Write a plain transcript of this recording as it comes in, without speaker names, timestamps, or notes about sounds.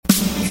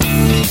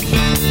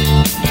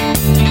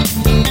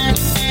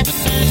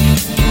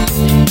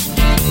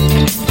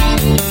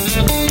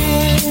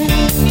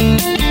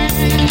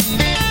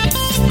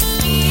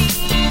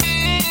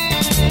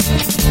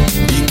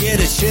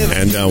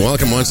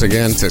welcome once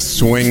again to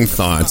Swing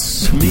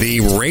Thoughts,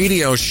 the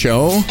radio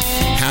show.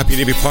 Happy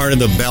to be part of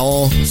the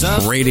Bell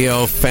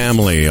Radio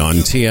family on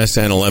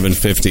TSN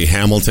 1150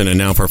 Hamilton, and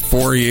now for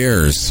 4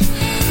 years,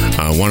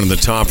 one of the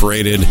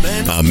top-rated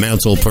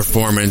mental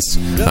performance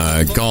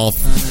golf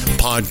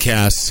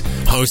podcasts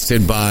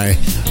hosted by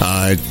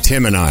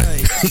Tim and I.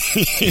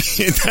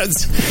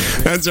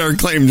 That's our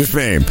claim to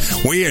fame.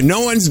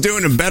 No one's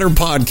doing a better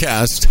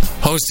podcast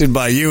hosted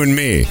by you and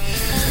me.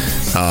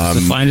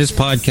 The finest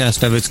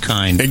podcast of its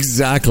kind.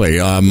 Exactly.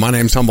 My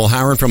name's Humble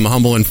Howard from the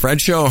Humble and Fred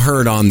Show,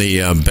 heard on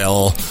the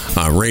Bell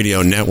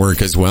Radio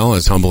Network as well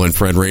as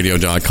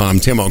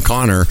humbleandfredradio.com. Tim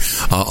O'Connor,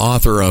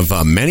 author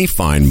of many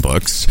fine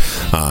books,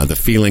 The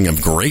Feeling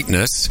of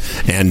Greatness,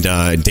 and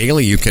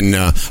daily you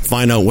can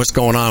find out what's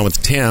going on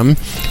with Tim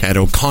at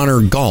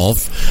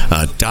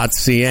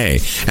o'connorgolf.ca.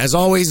 As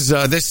always,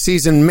 this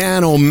season,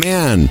 man, oh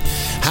man,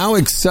 how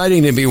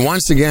exciting to be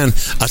once again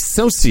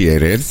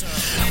associated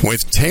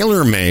with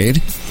TaylorMade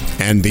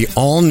and the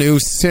all-new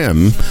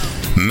Sim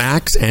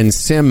Max and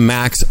Sim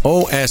Max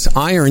OS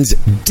irons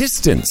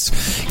distance.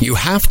 You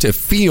have to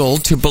feel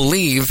to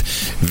believe.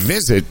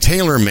 Visit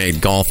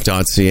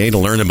TaylorMadeGolf.ca to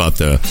learn about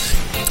the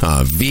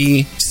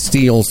V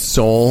steel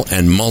sole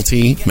and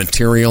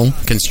multi-material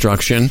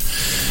construction.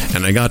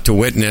 And I got to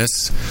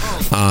witness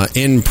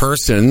in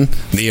person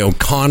the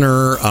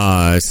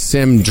O'Connor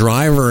Sim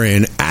driver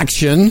in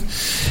action.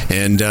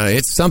 And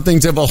it's something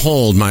to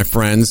behold, my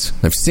friends.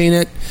 I've seen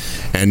it,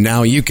 and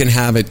now you can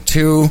have it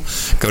too.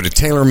 Go to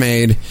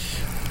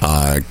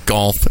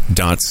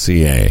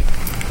TaylorMadeGolf.ca.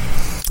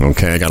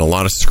 Okay, I got a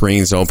lot of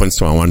screens open,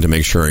 so I wanted to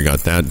make sure I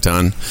got that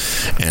done.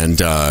 And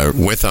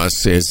with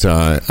us is,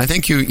 I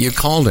think you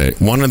called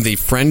it, one of the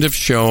Friend of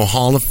Show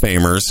Hall of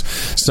Famers,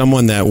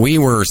 someone that we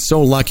were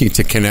so lucky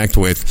to connect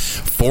with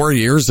 4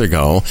 years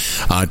ago.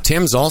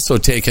 Tim's also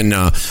taken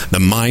the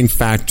Mind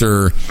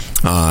Factor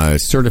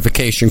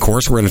certification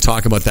course. We're going to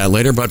talk about that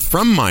later. But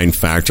from Mind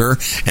Factor,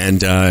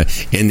 and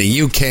in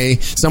the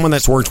UK, someone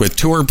that's worked with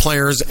tour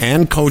players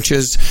and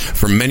coaches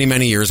for many,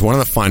 many years, one of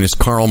the finest,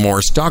 Carl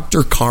Morris.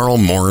 Dr. Carl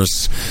Morris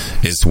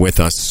is with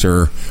us,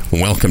 sir.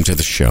 Welcome to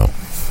the show.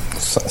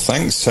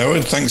 Thanks,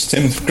 Howard. Thanks,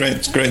 Tim.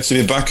 Great to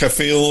be back. I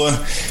feel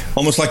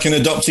almost like an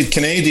adopted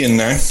Canadian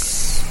now.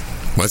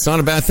 Well, it's not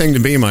a bad thing to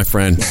be, my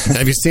friend.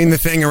 Have you seen the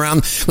thing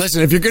around?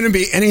 Listen, if you're going to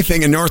be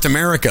anything in North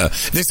America,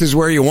 this is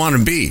where you want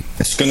to be. I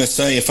was going to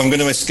say, if I'm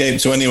going to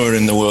escape to anywhere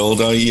in the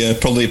world, I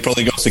probably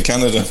go to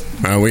Canada.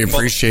 We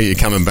appreciate you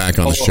coming back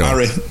on the show.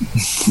 Harry.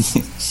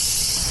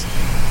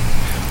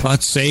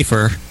 Lots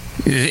safer.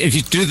 If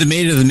you do the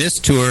Maid of the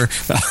Mist tour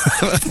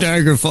of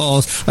Niagara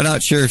Falls, I'm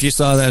not sure if you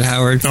saw that,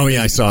 Howard. Oh,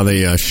 yeah, I saw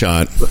the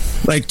shot.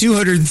 Like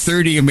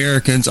 230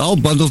 Americans all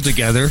bundled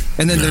together,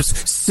 and then there's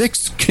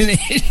 6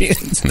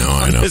 Canadians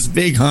on this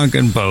big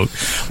honking boat.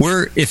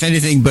 We're, if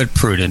anything, but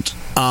prudent.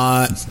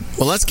 Well,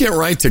 let's get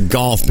right to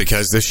golf,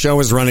 because this show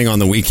is running on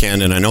the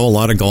weekend, and I know a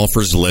lot of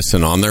golfers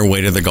listen on their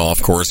way to the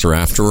golf course or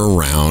after a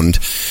round.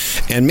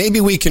 And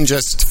maybe we can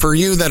just, for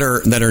you that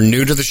are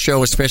new to the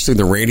show, especially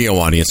the radio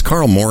audience,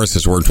 Carl Morris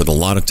has worked with a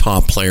lot of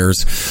top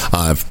players.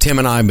 Tim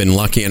and I have been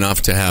lucky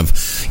enough to have,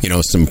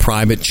 some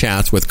private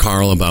chats with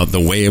Carl about the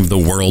way of the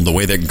world, the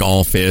way that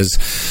golf is.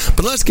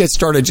 But let's get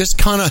started. Just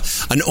kind of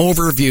an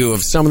overview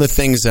of some of the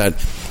things that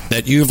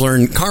you've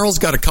learned. Carl's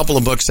got a couple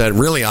of books that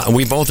really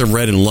we both have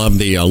read and loved,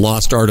 the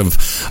Lost Art of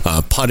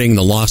Putting,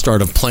 The Lost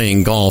Art of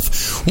Playing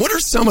Golf. What are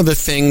some of the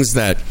things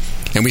that,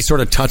 and we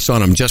sort of touched on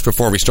them just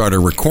before we started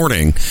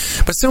recording,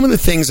 but some of the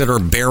things that are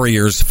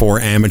barriers for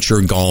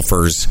amateur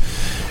golfers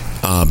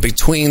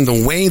between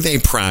the way they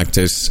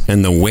practice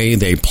and the way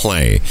they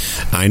play?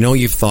 I know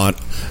you've thought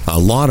a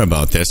lot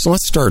about this, so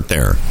let's start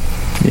there.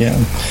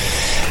 Yeah.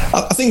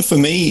 I think for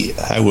me,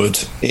 Howard,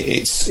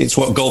 it's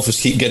what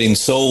golfers keep getting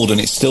sold, and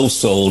it's still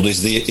sold,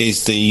 is the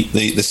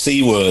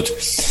C word.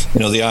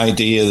 The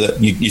idea that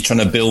you're trying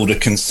to build a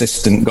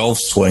consistent golf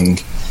swing.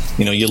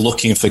 You're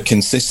looking for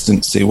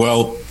consistency.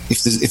 Well,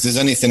 if there's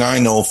anything I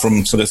know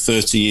from sort of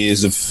 30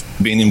 years of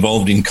being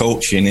involved in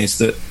coaching, is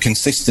that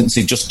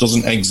consistency just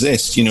doesn't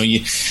exist.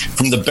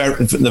 From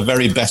the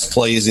very best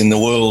players in the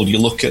world, you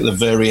look at the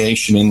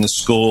variation in the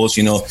scores.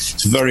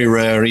 It's very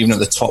rare, even at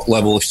the top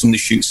level, if somebody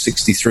shoots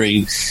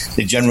 63,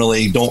 they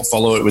generally don't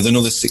follow it with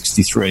another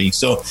 63.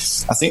 So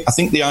I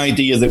think the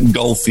idea that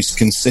golf is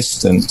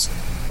consistent,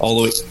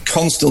 although it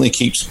constantly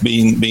keeps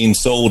being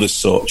sold as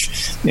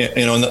such,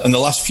 in the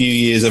last few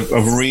years, I've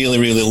really,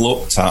 really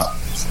looked at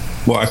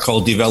what I call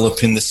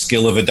developing the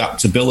skill of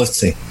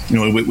adaptability.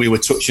 We were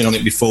touching on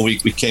it before we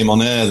came on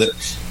air, that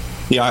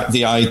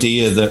the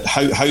idea that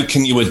how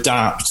can you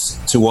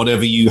adapt to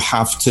whatever you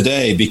have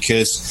today?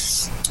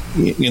 Because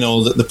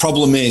the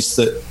problem is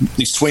that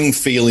the swing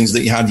feelings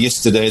that you had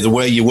yesterday, the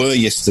way you were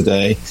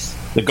yesterday,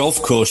 the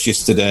golf course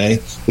yesterday,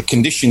 the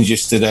conditions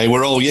yesterday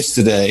were all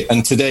yesterday,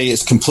 and today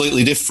it's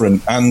completely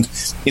different. And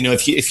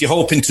if you're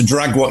hoping to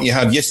drag what you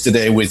had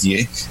yesterday with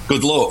you,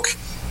 good luck.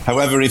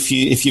 However, if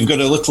you've got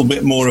a little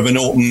bit more of an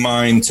open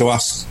mind to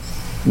ask,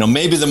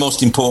 maybe the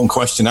most important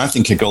question I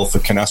think a golfer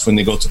can ask when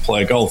they go to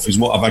play golf is,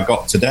 what have I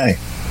got today?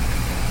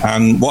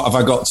 And what have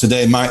I got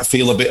today might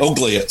feel a bit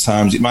ugly at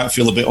times. It might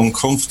feel a bit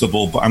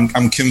uncomfortable, but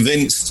I'm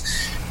convinced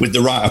with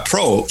the right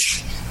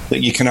approach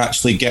that you can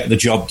actually get the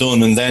job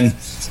done. And then,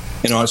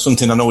 it's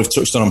something I know we've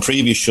touched on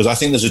previous shows. I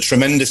think there's a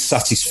tremendous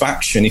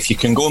satisfaction if you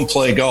can go and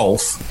play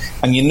golf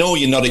and you're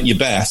not at your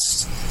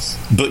best,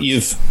 but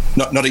you've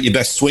not at your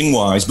best swing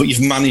wise, but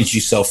you've managed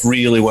yourself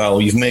really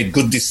well. You've made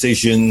good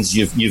decisions.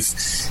 You've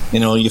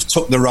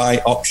took the right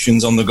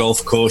options on the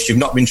golf course. You've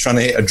not been trying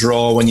to hit a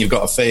draw when you've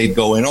got a fade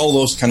going. All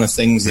those kind of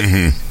things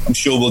that I'm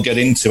sure we'll get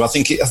into. I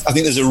think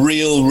there's a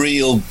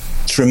real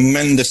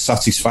tremendous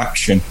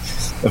satisfaction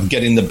of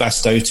getting the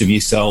best out of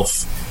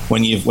yourself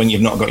when you've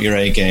not got your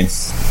A game.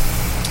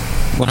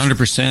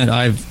 100%.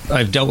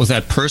 I've dealt with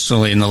that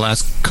personally in the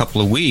last couple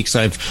of weeks.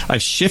 I've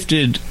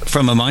shifted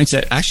from a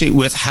mindset, actually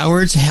with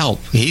Howard's help.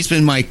 He's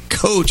been my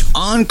coach,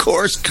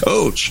 on-course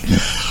coach,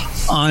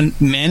 on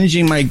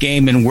managing my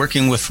game and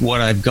working with what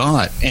I've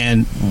got.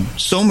 And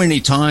so many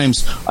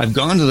times I've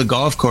gone to the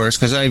golf course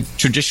because I've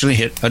traditionally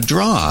hit a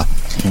draw.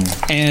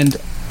 And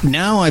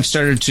now I've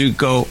started to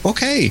go,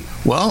 okay,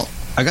 well,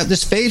 I got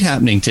this fade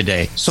happening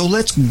today, so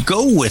let's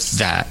go with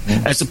that,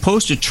 as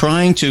opposed to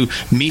trying to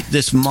meet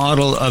this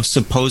model of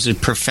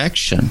supposed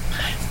perfection.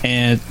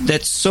 And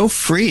that's so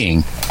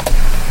freeing.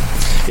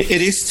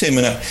 It is, Tim,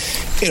 and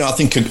I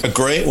think a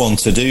great one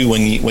to do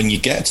when you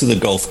get to the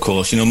golf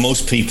course.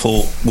 Most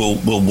people will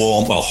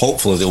warm. Well,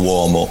 hopefully they'll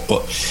warm up,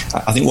 but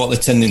I think what they're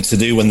tending to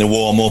do when they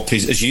warm up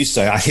is, as you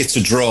say, I hit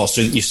a draw.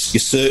 So you're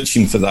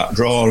searching for that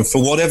draw, and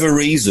for whatever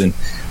reason,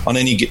 on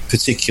any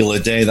particular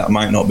day, that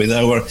might not be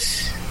there.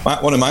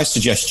 One of my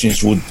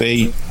suggestions would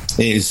be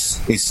is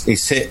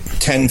hit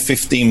 10,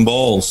 15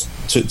 balls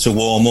to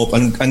warm up,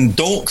 and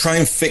don't try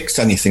and fix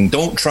anything.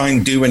 Don't try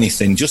and do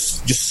anything.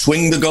 Just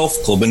swing the golf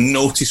club and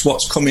notice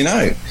what's coming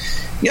out.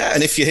 Yeah,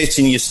 and if you're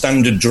hitting your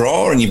standard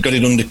draw and you've got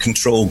it under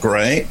control,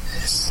 great.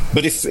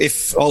 But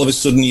if all of a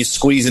sudden you're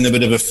squeezing a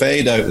bit of a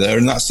fade out there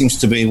and that seems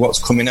to be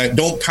what's coming out,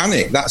 don't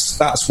panic.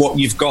 That's what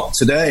you've got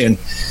today. And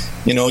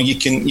you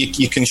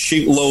can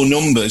shoot low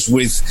numbers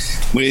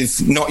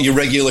with not your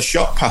regular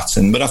shot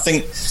pattern. But I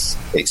think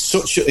it's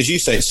as you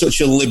say, it's such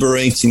a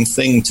liberating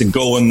thing to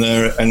go in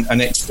there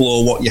and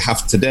explore what you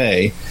have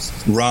today,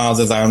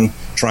 rather than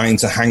trying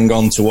to hang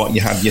on to what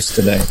you had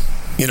yesterday.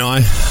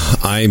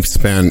 I've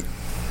spent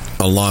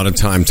a lot of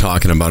time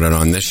talking about it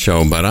on this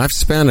show, but I've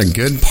spent a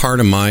good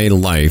part of my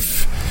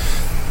life.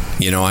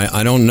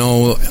 I don't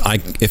know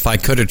if I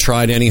could have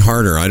tried any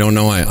harder. I don't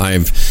know.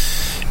 I've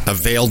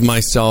availed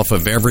myself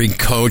of every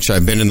coach.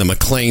 I've been in the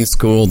McLean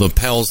School, the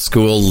Pell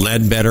School,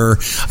 Ledbetter.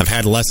 I've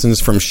had lessons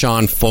from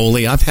Sean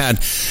Foley. I've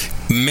had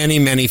many,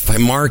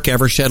 Mark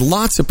Evershed,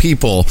 lots of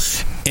people.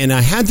 And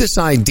I had this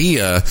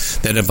idea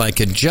that if I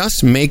could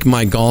just make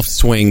my golf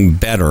swing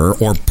better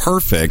or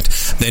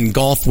perfect, then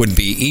golf would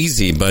be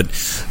easy. But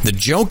the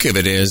joke of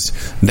it is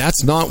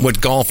that's not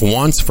what golf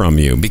wants from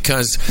you,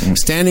 because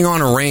standing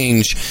on a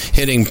range,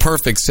 hitting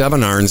perfect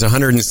 7-irons,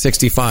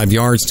 165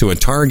 yards to a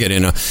target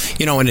in a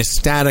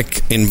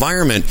static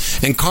environment.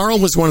 And Carl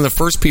was one of the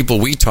first people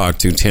we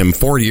talked to, Tim,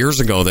 4 years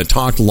ago, that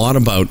talked a lot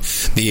about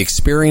the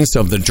experience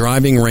of the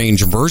driving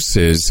range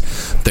versus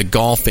the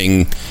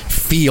golfing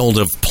field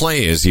of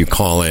play, as you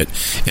call it.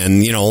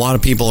 And, a lot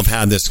of people have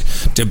had this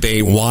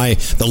debate why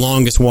the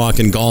longest walk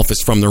in golf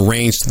is from the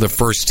range to the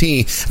first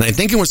tee. And I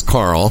think it was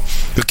Carl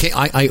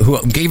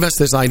who gave us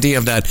this idea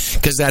of that,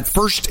 because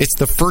it's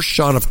the first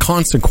shot of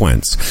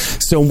consequence.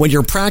 So when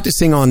you're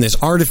practicing on this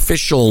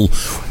artificial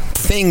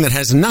thing that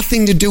has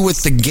nothing to do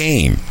with the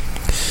game,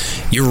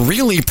 you're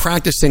really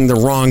practicing the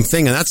wrong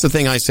thing. And that's the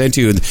thing I said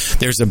to you.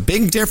 There's a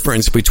big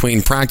difference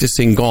between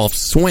practicing golf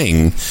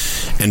swing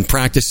and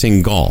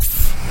practicing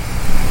golf.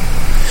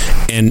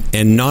 And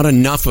not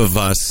enough of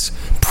us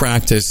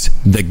practice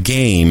the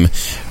game.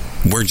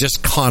 We're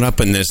just caught up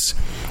in this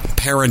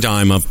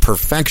paradigm of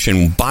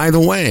perfection. By the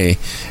way,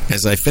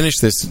 as I finish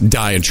this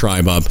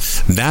diatribe up,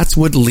 that's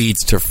what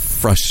leads to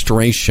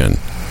frustration.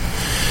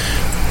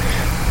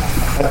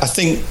 I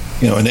think,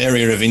 an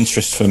area of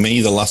interest for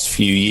me the last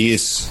few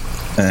years,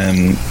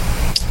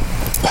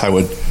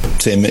 Howard,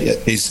 Tim,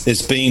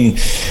 has been,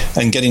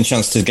 and getting a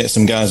chance to get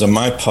some guys on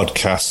my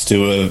podcast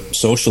who are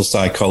social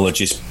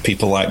psychologists,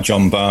 people like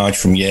John Barge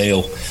from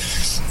Yale,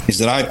 is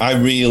that I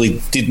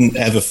really didn't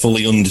ever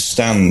fully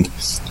understand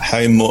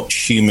how much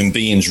human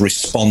beings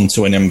respond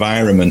to an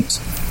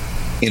environment.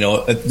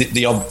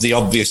 The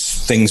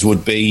obvious things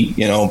would be,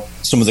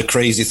 some of the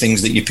crazy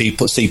things that you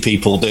see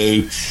people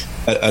do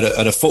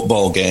at a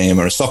football game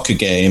or a soccer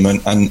game,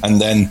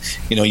 and then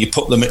you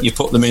put them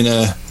in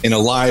a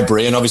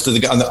library, and obviously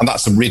and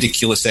that's a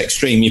ridiculous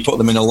extreme. You put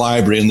them in a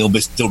library and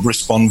they'll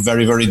respond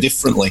very, very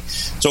differently.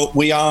 So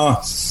we are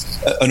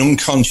at an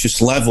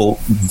unconscious level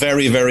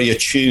very, very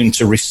attuned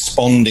to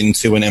responding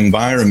to an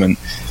environment.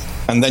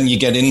 And then you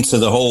get into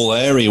the whole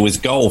area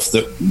with golf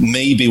that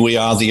maybe we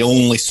are the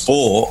only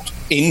sport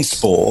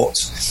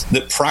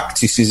that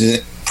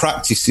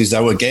practices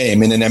our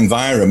game in an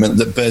environment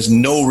that bears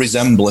no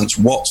resemblance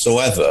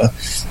whatsoever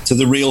to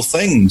the real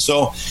thing.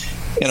 So,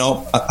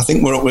 I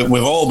think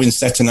we've all been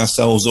setting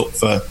ourselves up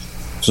for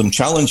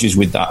challenges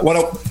with that.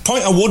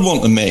 Point I would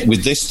want to make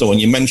with this, though,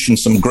 and you mentioned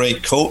some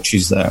great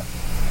coaches there.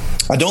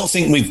 I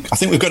think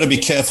we've got to be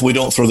careful we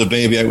don't throw the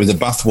baby out with the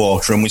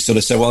bathwater, and we sort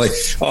of say, well,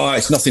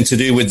 it's nothing to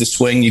do with the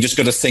swing. You just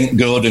got to think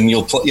good, and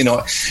you'll play.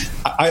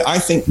 I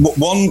think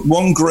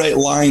one great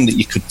line that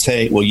you could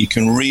take where you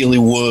can really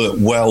work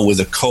well with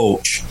a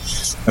coach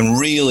and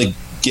really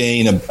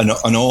gain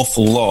an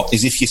awful lot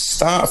is if you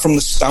start from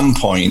the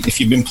standpoint, if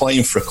you've been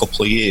playing for a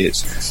couple of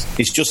years,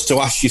 it's just to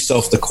ask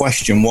yourself the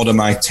question, what are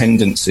my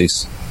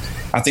tendencies?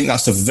 I think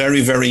that's a very,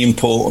 very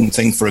important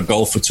thing for a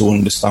golfer to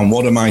understand.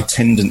 What are my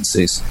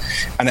tendencies?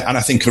 And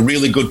I think a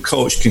really good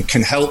coach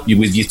can help you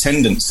with your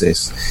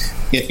tendencies.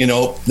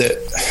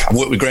 I've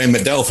worked with Graham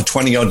McDowell for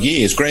 20 odd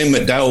years. Graham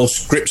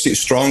McDowell grips it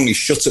strong, he's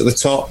shut at the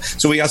top,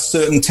 so he has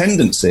certain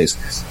tendencies.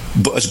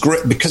 But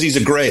because he's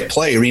a great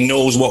player, he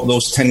knows what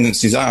those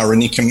tendencies are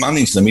and he can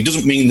manage them. It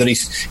doesn't mean that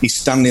he's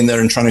standing there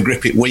and trying to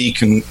grip it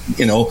weak and,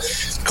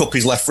 cup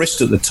his left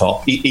wrist at the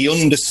top. He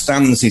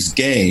understands his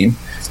game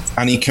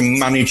and he can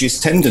manage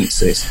his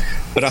tendencies.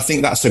 But I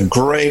think that's a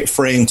great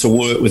frame to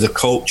work with a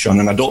coach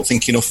on, and I don't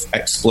think enough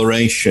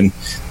exploration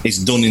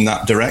is done in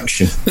that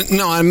direction.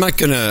 No, I'm not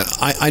going to...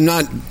 I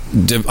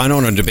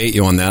don't want to debate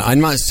you on that.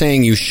 I'm not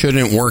saying you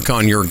shouldn't work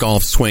on your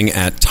golf swing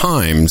at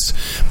times,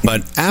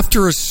 but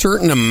after a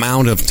certain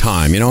amount of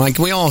time, like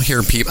we all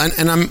hear people,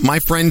 and my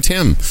friend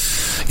Tim,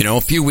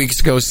 a few weeks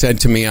ago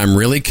said to me, I'm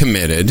really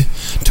committed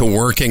to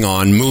working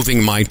on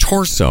moving my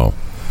torso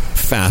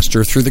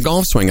faster through the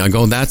golf swing. I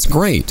go, that's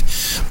great,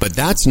 but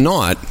that's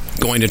not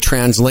going to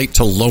translate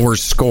to lower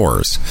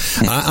scores.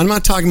 I'm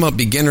not talking about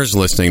beginners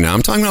listening now.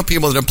 I'm talking about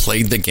people that have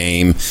played the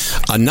game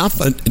enough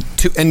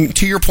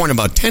to your point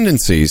about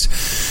tendencies,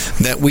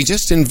 that we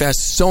just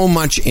invest so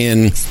much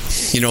in,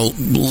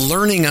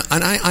 learning. And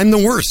I'm the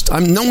worst.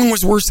 No one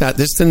was worse at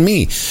this than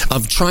me,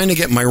 of trying to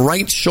get my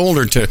right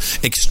shoulder to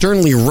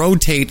externally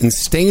rotate and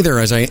stay there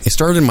as I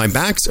started my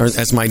or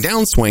as my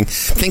downswing,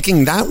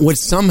 thinking that would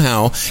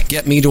somehow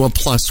get me to a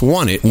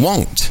 +1. It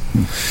won't.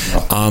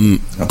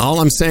 All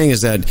I'm saying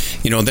is that,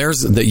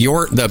 there's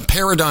the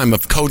paradigm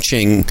of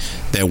coaching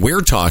that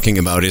we're talking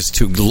about is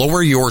to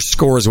lower your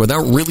scores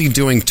without really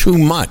doing too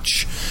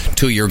much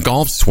to your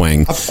golf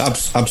swing.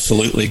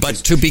 Absolutely. But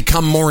to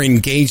become more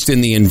engaged in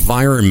the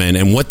environment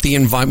and what the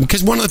environment,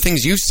 because one of the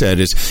things you said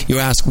is you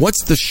ask,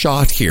 what's the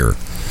shot here?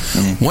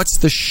 What's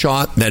the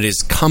shot that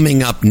is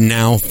coming up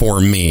now for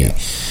me?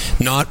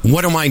 Not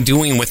what am I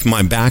doing with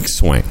my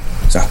backswing?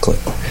 Exactly.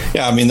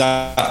 Yeah, I mean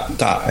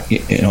that I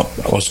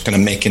was kind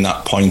of making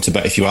that point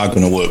about if you are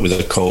going to work with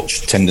a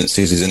coach,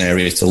 tendencies is an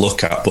area to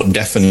look at. But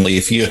definitely,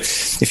 if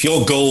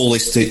your goal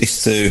is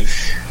to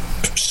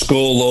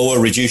score lower,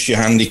 reduce your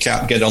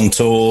handicap, get on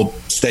tour,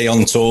 stay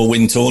on tour,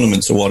 win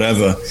tournaments or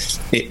whatever,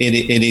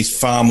 it is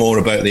far more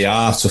about the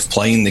art of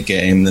playing the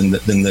game than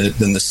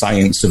the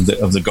science of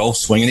the golf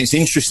swing. And it's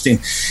interesting,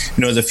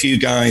 the few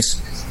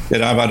guys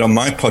that I've had on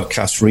my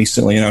podcast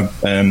recently,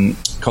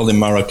 Colin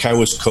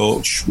Morikawa's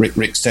coach,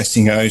 Rick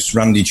Sessinghouse,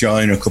 Randy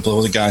Joyner, a couple of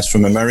other guys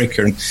from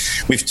America, and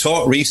we've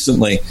talked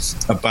recently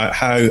about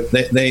how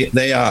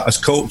they are, as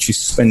coaches,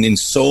 spending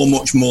so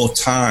much more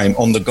time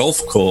on the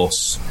golf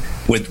course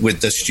with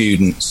the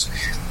students.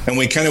 And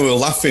we kind of were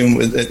laughing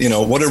with,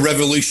 what a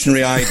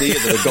revolutionary idea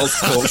that a golf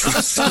coach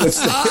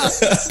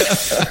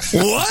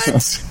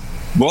was.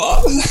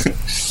 What?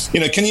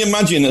 Can you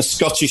imagine a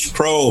Scottish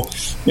pro,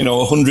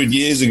 100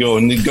 years ago,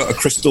 and they've got a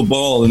crystal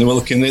ball, and they were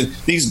looking at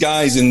these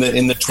guys in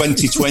the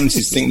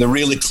 2020s think they're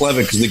really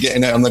clever because they're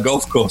getting out on the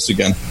golf course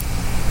again.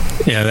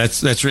 Yeah,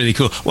 that's really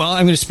cool. Well,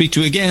 I'm going to speak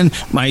to, again,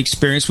 my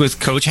experience with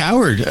Coach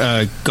Howard,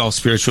 golf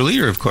spiritual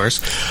leader, of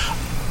course,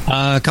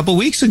 a couple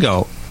weeks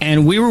ago.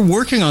 And we were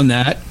working on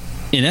that,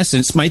 in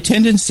essence, my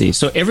tendency.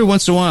 So every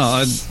once in a while,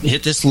 I'd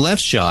hit this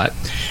left shot,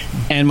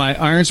 and my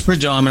iron's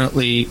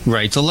predominantly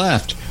right to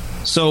left.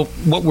 So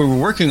what we were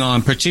working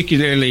on,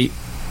 particularly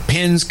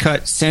pins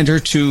cut center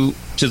to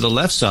the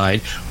left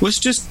side, was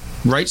just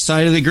right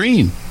side of the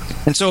green.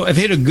 And so if I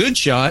hit a good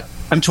shot,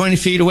 I'm 20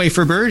 feet away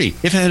for birdie.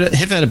 If I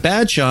had a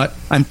bad shot,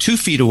 I'm 2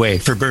 feet away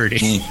for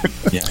birdie.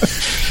 Yeah.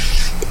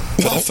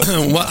 Well,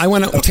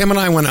 Tim and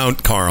I went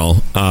out, Carl,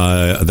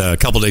 the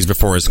couple days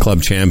before his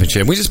club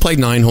championship. We just played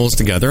 9 holes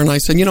together, and I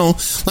said,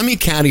 let me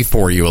caddy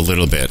for you a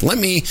little bit.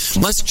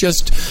 Let's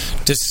just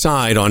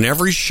decide on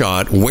every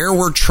shot where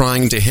we're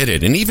trying to hit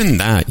it. And even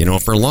that,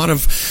 for a lot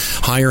of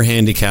higher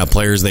handicap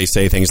players, they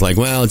say things like,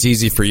 well, it's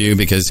easy for you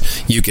because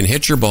you can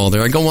hit your ball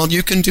there. I go, well,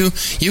 you can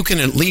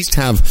at least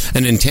have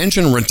an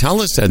intention.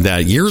 Rotella said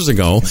that years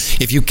ago.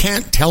 If you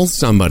can't tell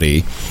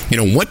somebody,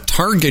 what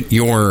target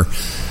you're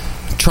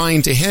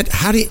trying to hit,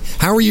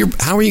 how are you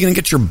going to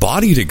get your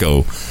body to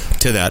go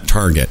to that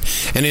target?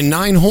 And in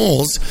 9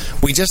 holes,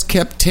 we just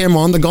kept Tim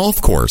on the golf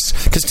course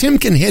because Tim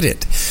can hit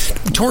it.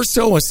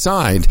 Torso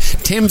aside,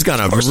 Tim's got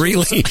a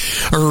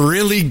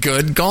really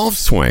good golf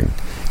swing,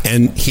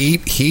 and he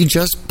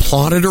just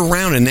plodded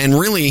around. And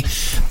really,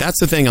 that's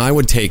the thing I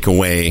would take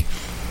away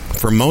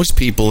for most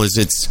people is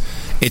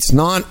it's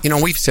not,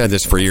 we've said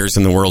this for years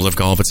in the world of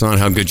golf. It's not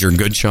how good your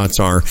good shots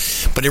are,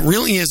 but it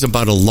really is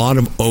about a lot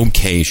of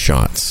okay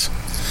shots.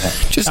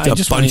 Just a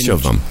bunch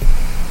of them.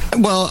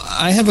 Well,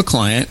 I have a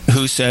client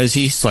who says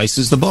he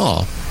slices the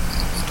ball.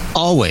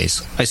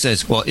 Always. I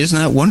says, well, isn't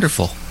that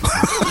wonderful?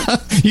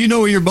 You know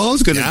where your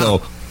ball's going to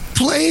go.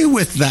 Play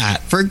with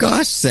that, for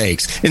gosh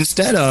sakes.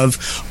 Instead of,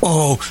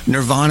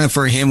 nirvana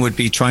for him would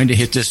be trying to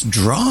hit this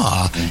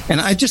draw. And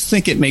I just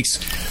think it makes,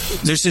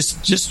 there's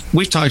this,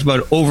 we've talked about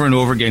it over and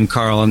over again,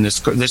 Carl, on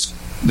this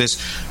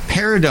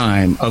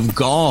paradigm of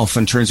golf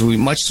in terms of we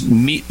must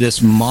meet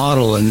this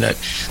model, and that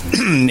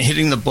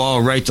hitting the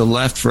ball right to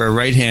left for a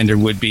right-hander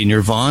would be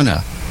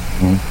nirvana.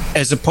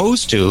 As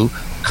opposed to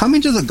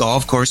coming to the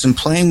golf course and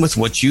playing with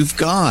what you've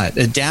got,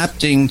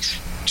 adapting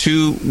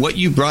to what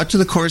you brought to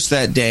the course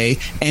that day,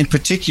 and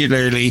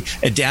particularly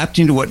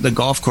adapting to what the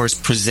golf course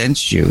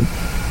presents you,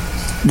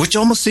 which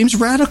almost seems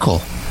radical.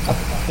 I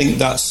think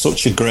that's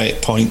such a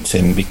great point,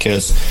 Tim,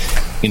 because,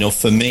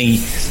 for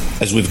me,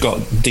 as we've got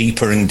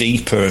deeper and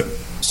deeper,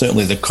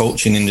 certainly the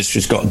coaching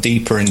industry's got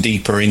deeper and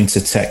deeper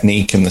into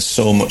technique, and there's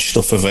so much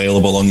stuff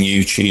available on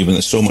YouTube, and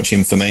there's so much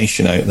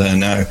information out there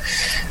now.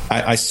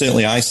 I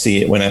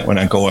see it when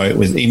I go out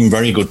with even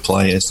very good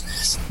players,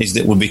 is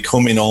that we're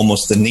becoming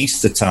almost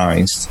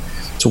anesthetized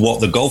to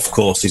what the golf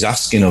course is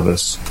asking of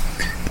us.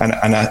 And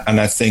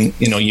I think,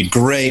 your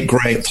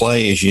great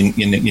players, your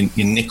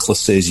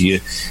Nicklases,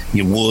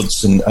 your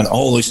Woods, and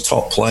all those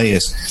top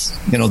players,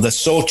 they're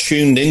so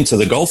tuned into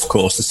the golf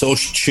course. They're so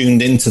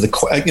tuned into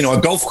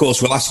a golf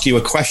course will ask you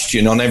a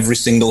question on every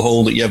single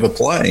hole that you ever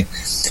play.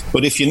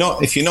 But if you're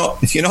not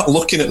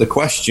looking at the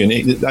question,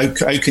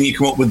 how can you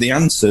come up with the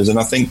answers? And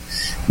I think,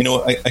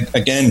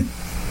 again,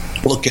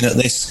 looking at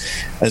this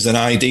as an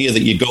idea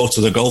that you go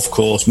to the golf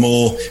course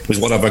more with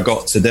what have I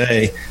got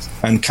today,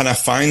 and can I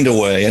find a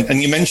way?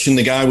 And you mentioned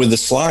the guy with the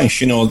slice,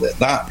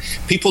 that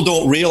people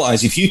don't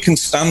realize, if you can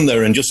stand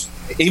there and just,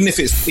 even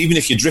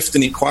if you're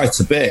drifting it quite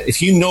a bit,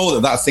 if you know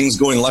that thing's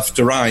going left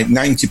to right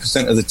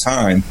 90% of the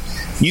time,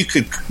 you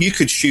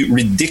could shoot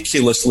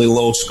ridiculously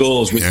low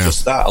scores with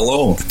just that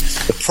alone.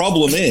 The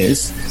problem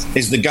is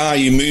the guy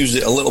who moves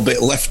it a little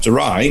bit left to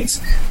right,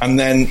 and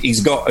then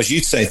he's got, as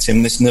you'd say,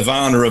 Tim, this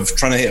nirvana of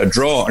trying to hit a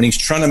draw, and he's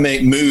trying to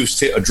make moves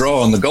to hit a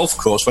draw on the golf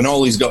course when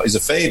all he's got is a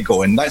fade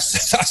going.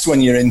 That's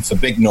when you're in for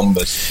big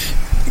numbers.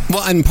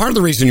 Well, and part of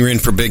the reason you're in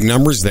for big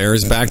numbers there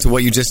is back to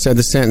what you just said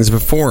the sentence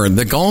before.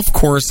 The golf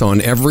course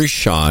on every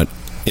shot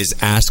is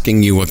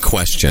asking you a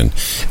question.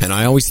 And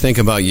I always think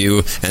about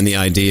you and the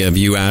idea of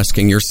you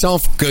asking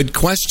yourself good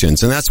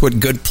questions. And that's what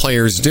good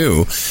players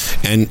do.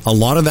 And a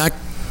lot of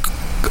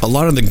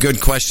the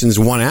good questions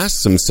one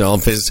asks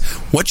himself is,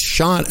 what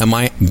shot am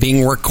I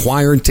being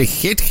required to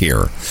hit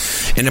here?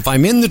 And if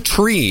I'm in the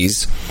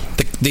trees,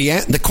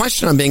 the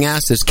question I'm being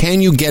asked is, can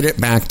you get it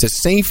back to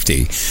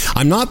safety?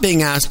 I'm not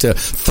being asked to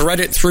thread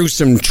it through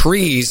some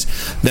trees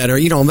that are,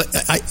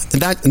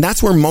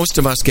 that's where most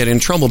of us get in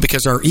trouble,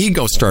 because our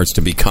ego starts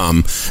to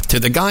become, to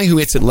the guy who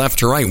hits it left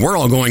to right, we're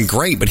all going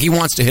great, but he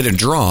wants to hit a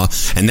draw,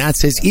 and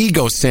that's his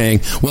ego saying,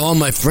 well, all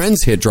my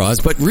friends hit draws.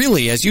 But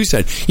really, as you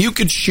said, you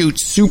could shoot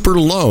super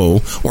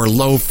low, or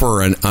low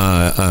for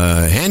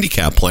a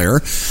handicap player,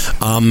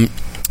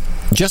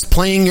 just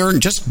playing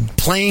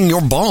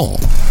your ball.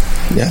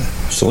 Yeah,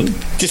 absolutely.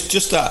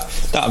 Just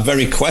that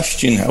very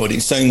question, Howard,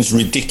 it sounds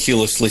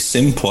ridiculously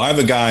simple. I have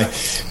a guy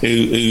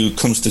who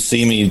comes to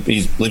see me.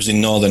 He lives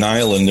in Northern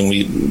Ireland, and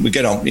we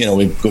get on.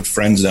 We're good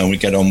friends now, and we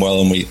get on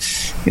well, and we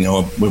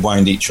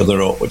wind each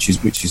other up, which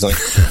is like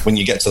when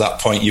you get to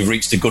that point, you've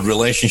reached a good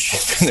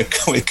relationship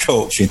with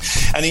coaching.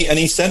 And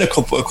he said a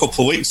couple of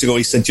weeks ago,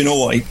 he said, you know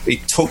what?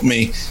 It took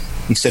me,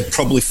 he said,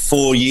 probably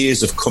 4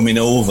 years of coming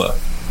over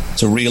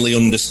to really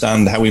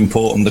understand how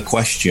important the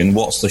question,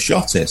 what's the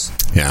shot, is.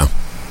 Yeah.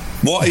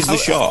 What is the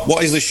shot?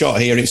 What is the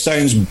shot here? It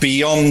sounds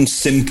beyond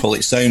simple.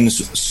 It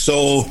sounds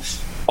so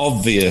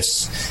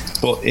obvious,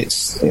 but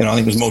it's, I think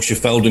it was Moshe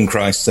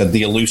Feldenkrais said,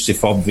 the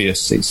elusive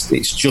obvious.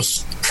 It's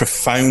just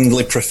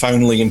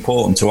profoundly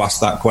important to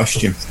ask that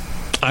question.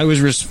 I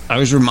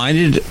was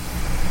reminded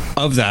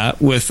of that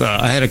with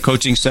I had a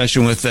coaching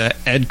session with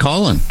Ed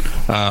Collin,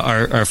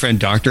 our friend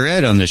Dr.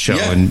 Ed, on the show,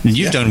 and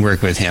you've done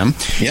work with him.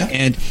 Yeah.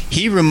 And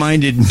he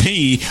reminded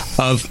me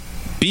of,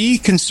 be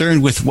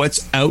concerned with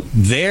what's out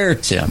there,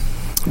 Tim.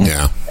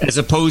 Yeah. As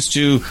opposed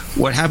to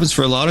what happens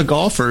for a lot of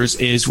golfers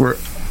is we're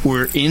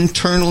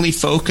internally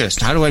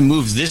focused. How do I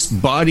move this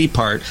body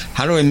part?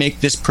 How do I make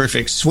this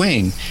perfect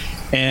swing?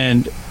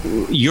 And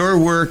your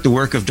work, the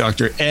work of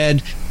Dr.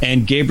 Ed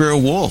and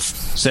Gabriel Wolf,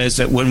 says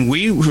that when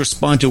we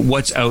respond to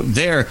what's out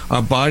there,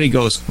 our body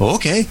goes,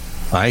 okay,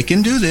 I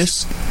can do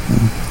this.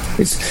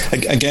 It's,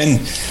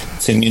 again,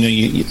 Tim,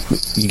 you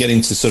get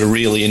into sort of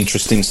really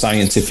interesting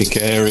scientific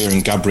area,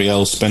 and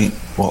Gabrielle spent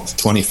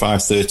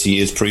 25, 30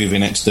 years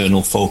proving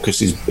external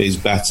focus is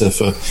better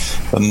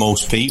for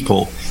most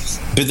people.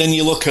 But then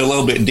you look a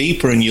little bit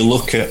deeper, and you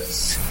look at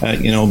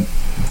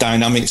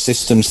dynamic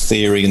systems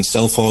theory and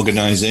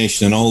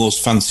self-organization and all those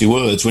fancy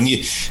words. When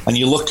you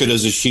look at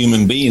us as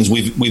human beings,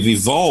 we've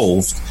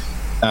evolved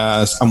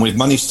and we've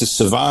managed to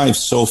survive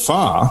so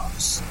far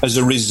as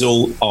a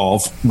result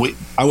of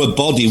our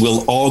body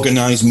will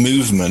organise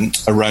movement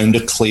around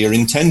a clear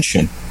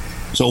intention.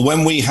 So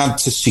when we had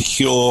to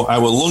secure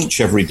our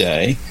lunch every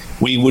day,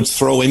 we would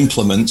throw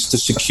implements to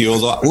secure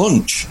that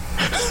lunch.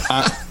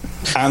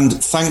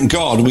 And thank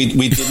God we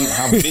didn't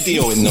have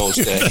video in those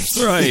days.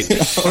 That's right.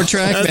 Or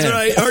TrackMan. That's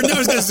right. Or no, I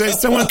was going to say,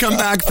 someone come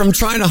back from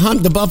trying to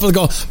hunt the buffalo.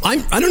 Go, I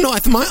don't know.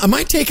 Am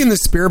I taking the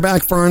spear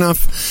back far enough?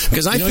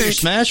 Because I think your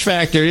smash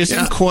factor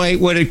isn't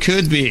quite what it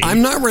could be.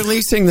 I'm not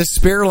releasing the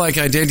spear like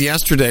I did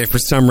yesterday for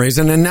some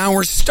reason, and now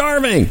we're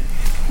starving.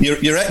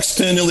 You're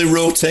externally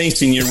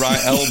rotating your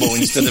right elbow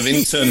instead of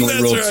internally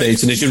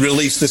rotating as you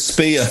release the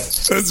spear.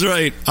 That's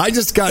right. I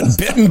just got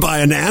bitten by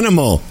an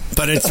animal,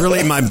 but it's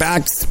really my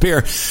back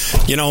spear.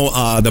 You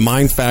know, the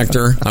Mind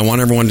Factor, I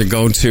want everyone to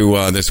go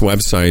to this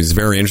website. It's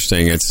very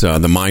interesting. It's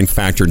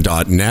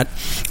themindfactor.net.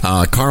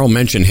 Carl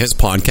mentioned his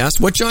podcast,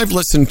 which I've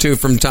listened to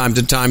from time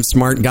to time,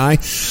 smart guy.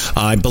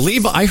 I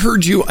believe I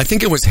heard you, I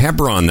think it was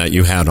Hebron that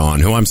you had on,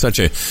 who I'm such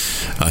a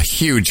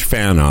huge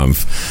fan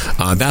of.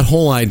 That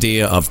whole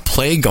idea of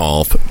play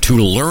golf to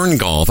learn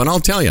golf. And I'll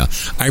tell you,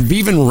 I've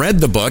even read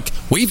the book.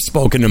 We've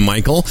spoken to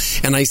Michael,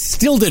 and I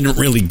still didn't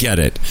really get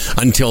it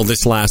until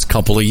this last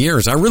couple of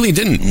years. I really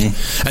didn't.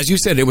 As you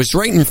said, it was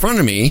right in front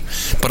of me,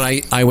 but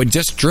I would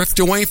just drift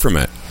away from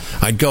it.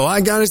 I'd go,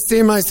 I gotta see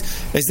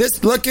is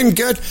this looking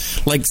good?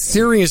 Like,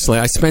 seriously,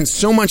 I spent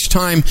so much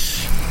time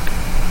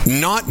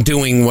not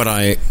doing what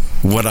I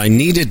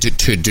needed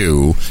to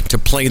do to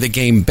play the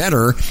game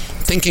better,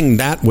 thinking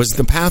that was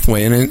the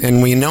pathway,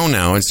 and we know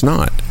now it's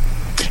not.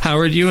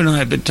 Howard, you and I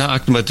have been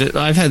talking about this.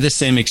 I've had the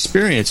same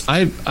experience.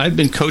 I've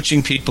been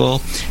coaching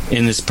people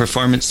in this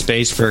performance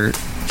space for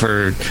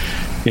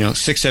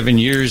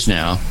 6-7 years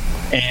now,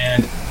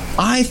 and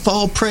I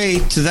fall prey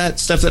to that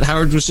stuff that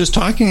Howard was just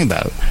talking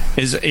about.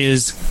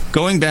 Is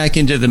going back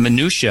into the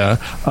minutia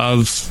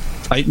of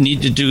I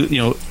need to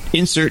do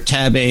insert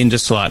tab A into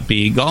slot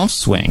B golf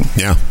swing.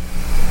 Yeah.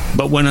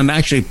 But when I'm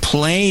actually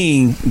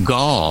playing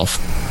golf,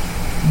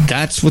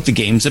 that's what the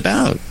game's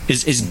about,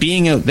 is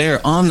being out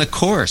there on the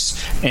course.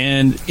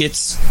 And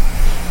it's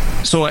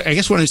so I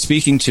guess what I'm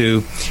speaking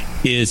to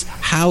is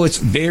how it's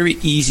very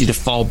easy to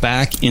fall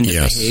back into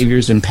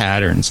behaviors and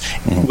patterns,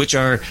 which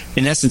are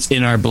in essence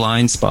in our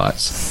blind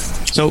spots.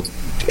 So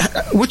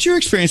what's your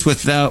experience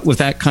with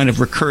that kind of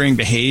recurring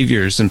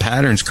behaviors and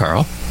patterns,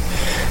 Carl?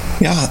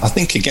 Yeah, I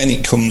think again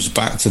it comes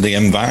back to the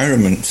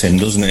environment, Tim,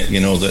 doesn't it?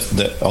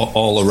 That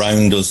all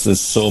around us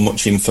there's so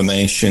much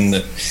information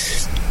that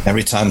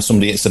every time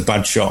somebody hits a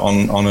bad shot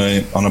on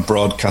a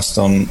broadcast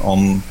on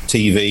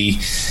TV,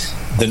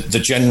 the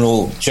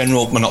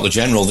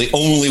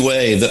only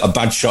way that a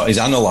bad shot is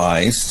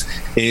analysed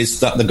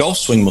is that the golf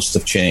swing must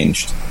have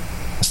changed.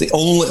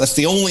 That's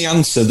the only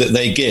answer that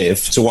they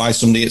give to why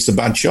somebody hits a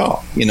bad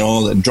shot.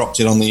 That dropped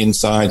it on the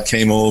inside,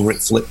 came over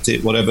it, flipped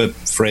it, whatever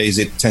phrase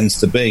it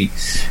tends to be.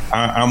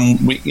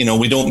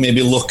 We don't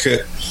maybe look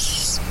at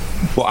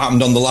what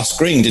happened on the last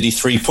green. Did he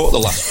 3-putt the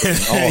last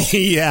green?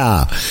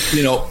 Yeah.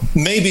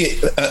 Maybe,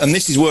 and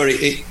this is where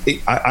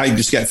I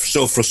just get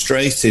so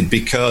frustrated,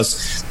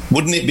 because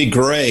wouldn't it be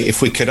great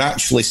if we could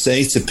actually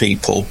say to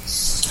people,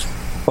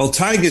 well,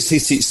 Tiger's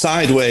hit it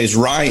sideways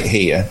right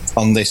here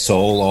on this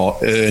hole, or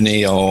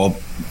Ernie or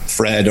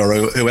Fred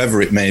or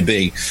whoever it may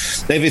be.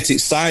 They've hit it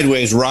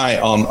sideways right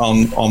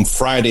on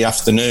Friday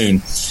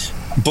afternoon.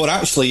 But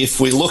actually,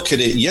 if we look at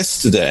it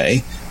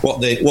yesterday,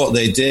 what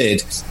they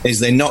did is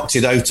they knocked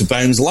it out of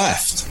bounds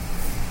left.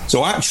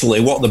 So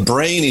actually, what the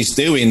brain is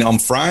doing on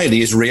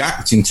Friday is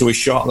reacting to a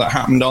shot that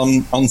happened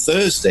on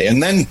Thursday.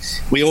 And then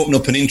we open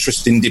up an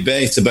interesting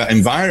debate about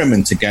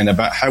environment again,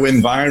 about how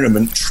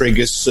environment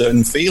triggers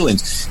certain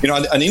feelings.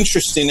 An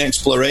interesting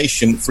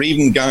exploration for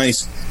even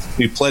guys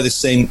who play the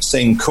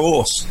same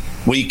course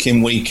week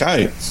in, week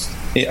out.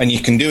 And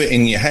you can do it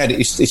in your head.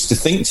 It's to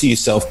think to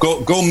yourself,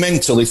 go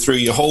mentally through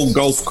your whole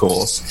golf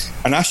course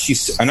and ask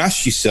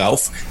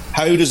yourself,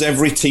 how does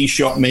every tee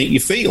shot make you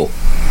feel?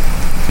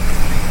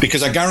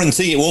 Because I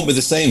guarantee it won't be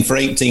the same for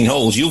 18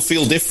 holes. You'll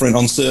feel different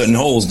on certain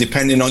holes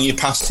depending on your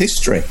past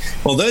history.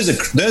 Well, there's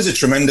a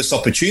tremendous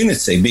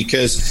opportunity,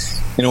 because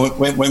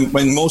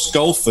when most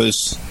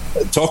golfers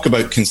talk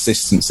about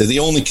consistency, the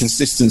only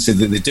consistency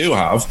that they do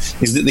have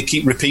is that they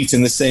keep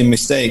repeating the same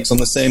mistakes on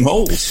the same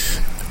holes.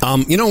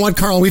 You know what,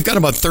 Carl? We've got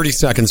about 30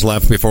 seconds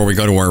left before we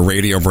go to our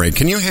radio break.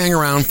 Can you hang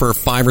around for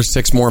 5 or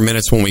 6 more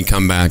minutes when we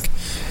come back?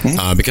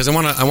 Because I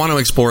want to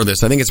explore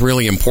this. I think it's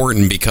really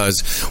important,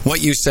 because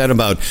what you said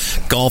about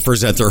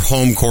golfers at their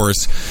home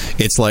course,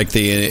 it's like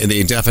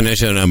the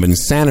definition of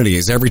insanity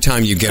is every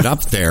time you get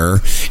up there,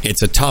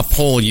 it's a tough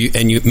hole,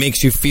 it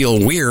makes you feel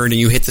weird,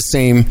 and you hit the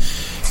same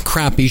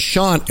crappy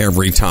shot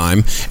every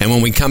time. And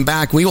when we come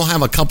back, we will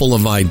have a couple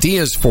of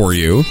ideas for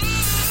you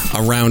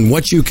around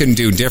what you can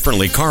do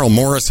differently. Carl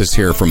Morris is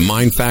here from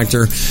Mind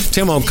Factor,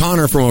 Tim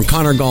O'Connor from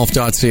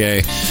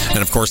O'ConnorGolf.ca, and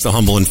of course the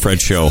Humble and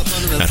Fred Show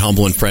at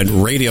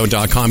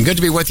HumbleandFredRadio.com. Good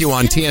to be with you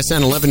on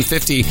TSN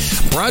 1150,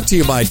 brought to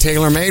you by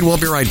TaylorMade. We'll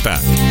be right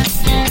back.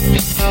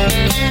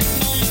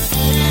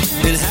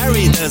 And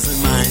Harry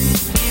doesn't mind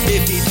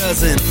if he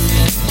doesn't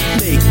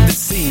make the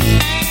scene.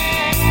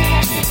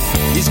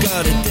 He's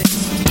got a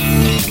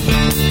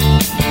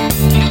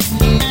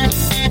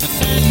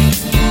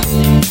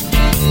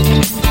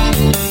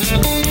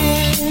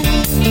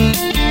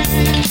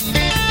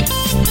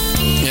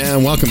Yeah,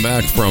 welcome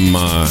back from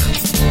our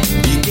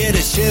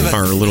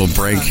little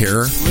break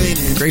here.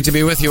 Great to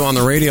be with you on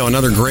the radio.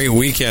 Another great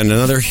weekend,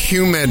 another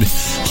humid,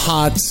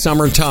 hot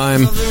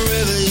summertime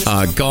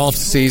golf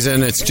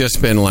season. It's just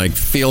been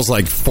feels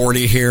like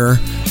 40 here.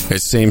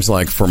 It seems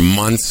like for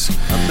months.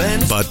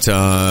 But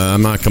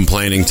I'm not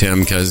complaining,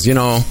 Tim, because,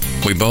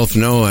 we both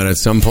know that at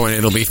some point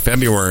it'll be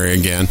February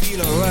again.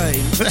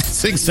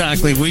 That's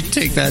exactly. We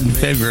take that in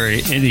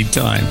February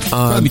anytime.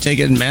 Probably take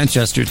it in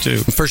Manchester, too.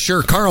 For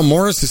sure. Carl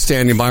Morris is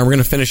standing by. We're going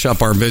to finish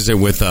up our visit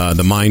with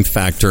the Mind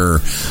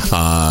Factor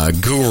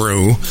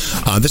guru.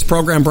 This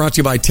program brought to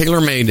you by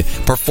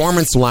TaylorMade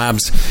Performance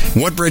Labs,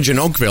 Woodbridge and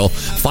Oakville.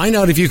 Find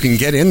out if you can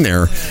get in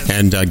there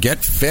and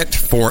get fit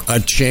for a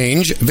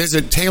change.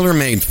 Visit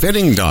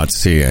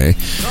TaylorMadeFitting.ca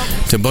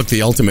to book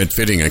the ultimate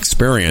fitting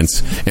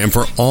experience. And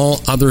for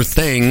all other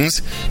things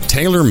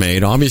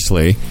TaylorMade,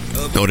 obviously,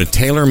 go to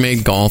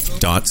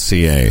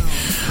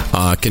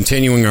TaylorMadeGolf.ca.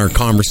 Continuing our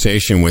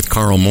conversation with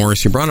Carl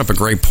Morris, you brought up a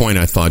great point,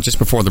 I thought, just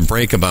before the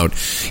break about,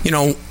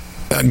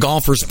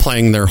 golfers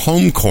playing their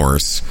home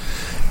course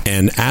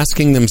and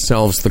asking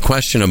themselves the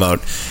question about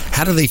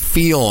how do they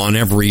feel on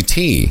every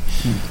tee?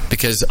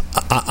 Because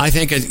I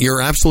think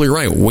you're absolutely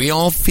right. We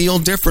all feel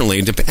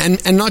differently.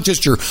 And not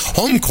just your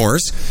home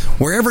course.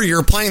 Wherever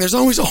you're playing, there's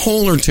always a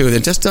hole or two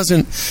that just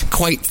doesn't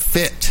quite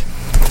fit.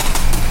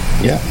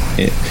 Yeah,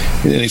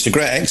 it's a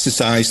great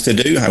exercise to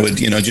do, Howard,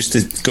 just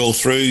to go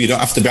through. You don't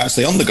have to be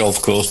actually on the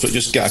golf course, but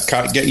just get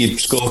your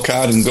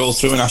scorecard and go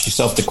through and ask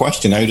yourself the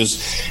question, how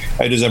does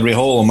every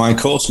hole on my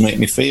course make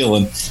me feel?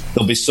 And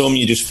there'll be some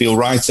you just feel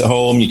right at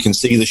home, you can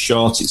see the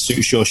shot, it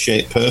suits your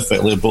shape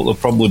perfectly, but there'll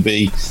probably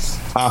be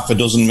half a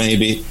dozen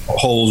maybe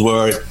holes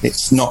where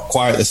it's not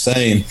quite the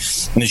same.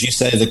 And as you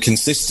say, the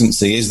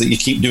consistency is that you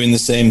keep doing the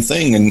same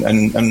thing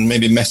and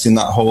maybe messing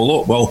that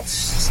hole up. Well,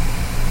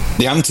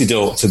 the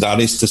antidote to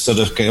that is to sort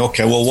of go,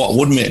 okay, well, what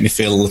would make me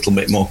feel a little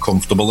bit more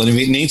comfortable? And if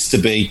it needs to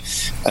be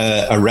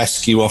a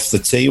rescue off the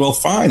tee, well,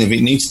 fine. If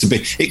it needs to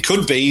be, it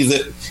could be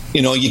that,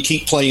 you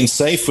keep playing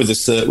safe with a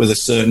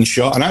certain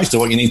shot. And actually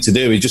what you need to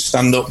do is just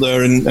stand up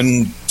there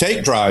and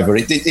take driver.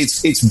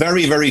 It's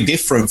very, very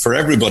different for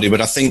everybody. But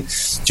I think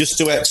just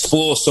to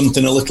explore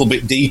something a little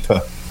bit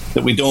deeper,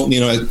 that we don't,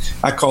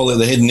 I call it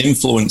the hidden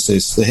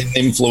influences, the hidden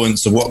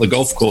influence of what the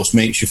golf course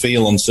makes you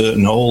feel on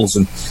certain holes.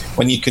 And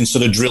when you can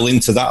sort of drill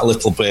into that a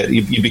little bit,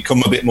 you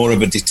become a bit more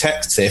of a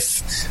detective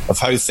of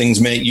how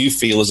things make you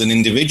feel as an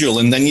individual.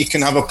 And then you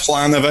can have a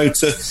plan of how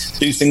to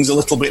do things a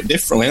little bit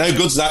differently. And how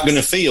good's that going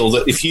to feel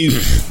that if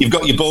you've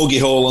got your bogey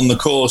hole on the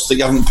course that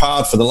you haven't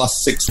parred for the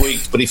last 6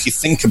 weeks, but if you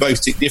think about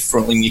it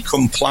differently and you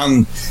come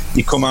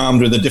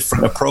armed with a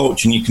different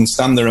approach and you can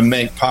stand there and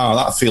make par,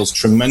 that feels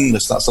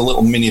tremendous. That's a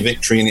little mini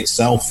victory in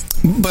itself.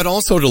 But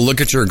also to look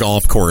at your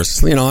golf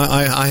course.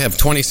 I have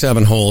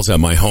 27 holes at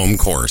my home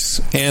course,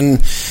 and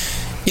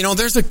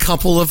there's a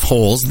couple of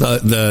holes,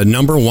 the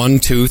number 1,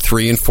 2,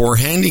 3, and 4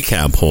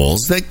 handicap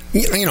holes that,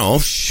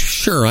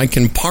 sure, I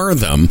can par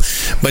them,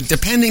 but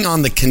depending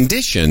on the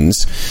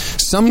conditions,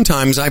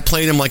 sometimes I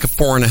played them like a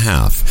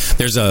 4.5.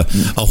 There's a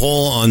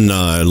hole on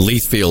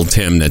Leithfield,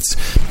 Tim, that's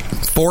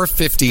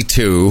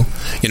 452,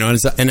 and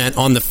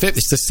on the fifth,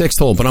 it's the 6th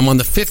hole, but I'm on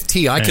the 5th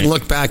tee. I can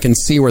look back and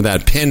see where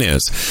that pin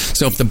is.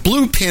 So if the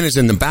blue pin is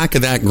in the back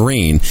of that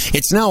green,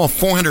 it's now a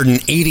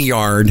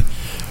 480-yard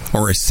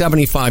or a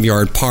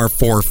 75-yard par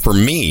 4 for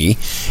me.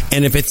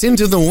 And if it's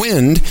into the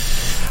wind,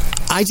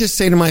 I just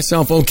say to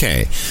myself,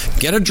 okay,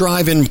 get a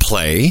drive in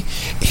play,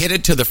 hit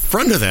it to the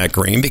front of that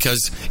green,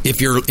 because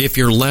if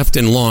you're left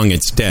and long,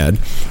 it's dead.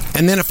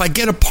 And then if I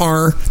get a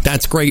par,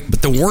 that's great.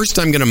 But the worst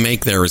I'm going to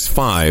make there is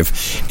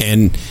 5.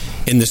 And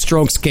in the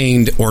strokes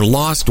gained or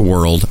lost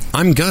world,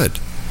 I'm good.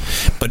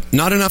 But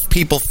not enough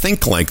people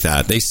think like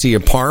that. They see a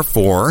par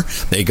 4,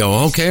 they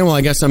go, okay, well,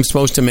 I guess I'm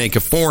supposed to make a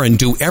 4 and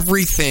do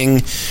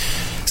everything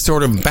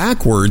sort of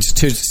backwards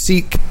to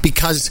seek,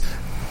 because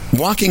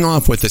walking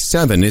off with a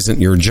 7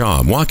 isn't your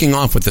job. Walking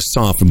off with a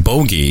soft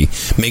bogey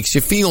makes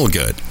you feel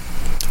good.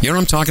 You know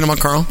what I'm talking about,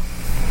 Carl?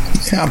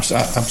 Yeah,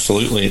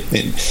 absolutely.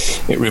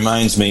 It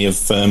reminds me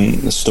of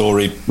the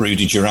story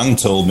Rudy Durant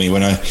told me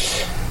when I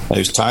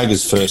was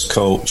Tiger's first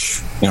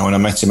coach. When I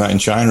met him out in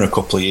China a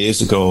couple of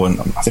years ago, and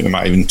I think we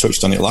might have even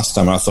touched on it last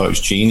time. I thought it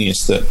was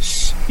genius that,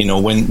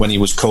 when he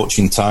was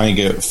coaching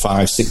Tiger at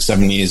 5, 6,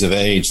 7 years of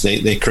age,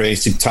 they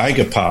created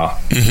Tiger Par.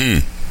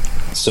 Mm-hmm.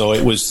 So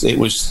it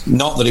was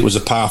not that it was a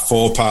par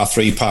 4, par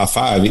 3, par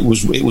 5. It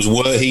was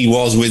where he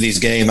was with his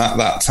game at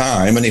that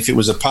time. And if it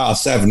was a par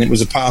 7, it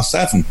was a par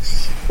 7.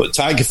 But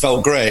Tiger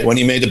felt great when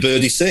he made a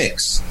birdie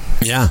 6.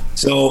 Yeah.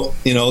 So,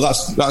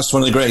 that's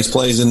one of the greatest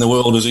players in the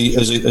world as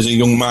a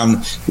young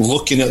man,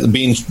 looking at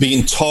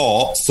being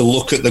taught to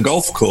look at the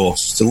golf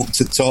course, to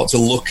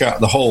look at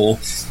the hole,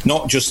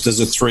 not just as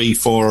a 3,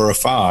 4 or a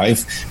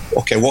 5.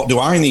 Okay, what do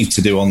I need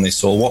to do on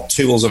this hole? What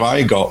tools have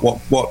I got?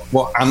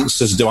 What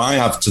answers do I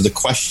have to the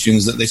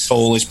questions that this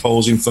hole is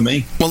posing for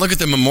me? Well, look at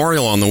the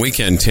Memorial on the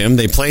weekend, Tim.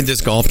 They played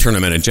this golf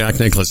tournament at Jack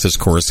Nicklaus's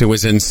course. It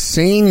was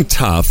insane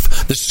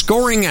tough. The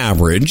scoring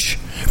average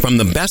from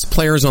the best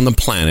players on the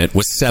planet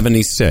was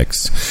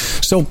 76.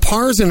 So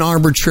par's an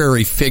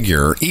arbitrary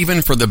figure,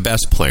 even for the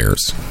best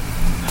players.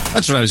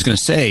 That's what I was going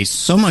to say.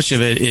 So much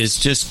of it is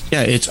just,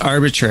 it's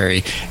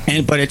arbitrary,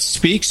 but it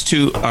speaks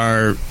to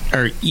our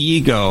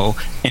ego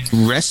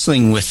and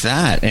wrestling with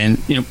that.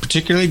 And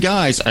particularly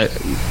guys,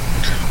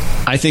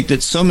 I think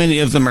that so many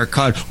of them are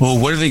caught. Well,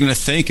 what are they going to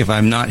think if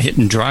I'm not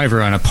hitting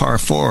driver on a par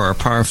 4 or a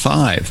par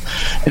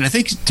 5? And I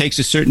think it takes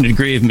a certain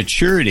degree of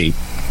maturity.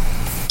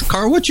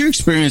 Carl, what's your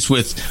experience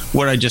with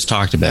what I just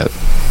talked about?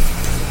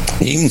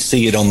 You even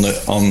see it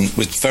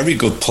with very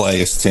good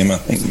players, Tim. I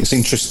think it's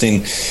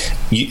interesting.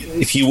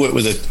 If you work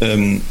with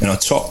a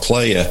top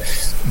player,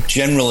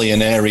 generally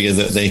an area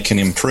that they can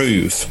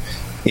improve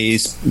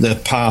is the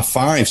par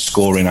 5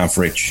 scoring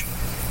average.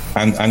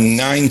 And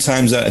 9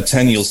 times out of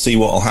 10, you'll see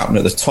what will happen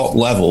at the top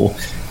level.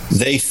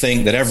 They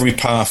think that every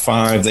par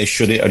 5 they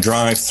should hit a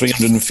drive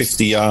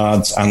 350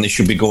 yards and they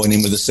should be going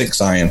in with a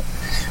 6-iron.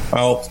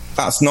 Well,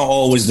 that's not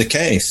always the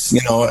case,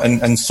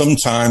 and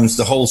sometimes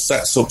the hole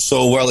sets up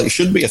so well it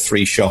should be a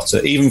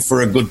 3-shotter, even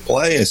for a good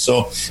player.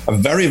 So a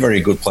very, very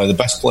good player, the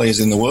best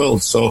players in the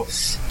world. So,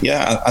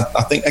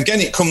 I think, again,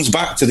 it comes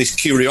back to this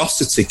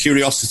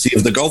curiosity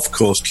of the golf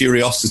course,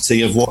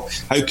 curiosity of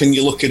how can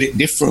you look at it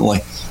differently?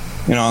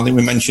 I think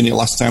we mentioned it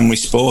last time we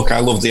spoke. I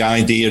love the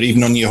idea,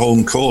 even on your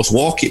home course,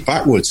 walk it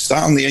backwards.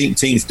 Start on the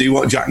 18th, do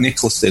what Jack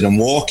Nicklaus did, and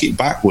walk it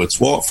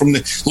backwards. Look from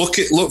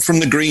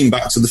the green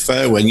back to the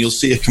fairway, and you'll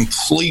see a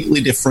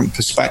completely different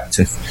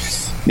perspective.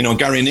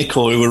 Gary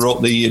Nicol,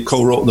 who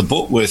co-wrote the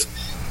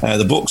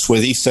books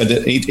with, he said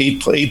that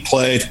he'd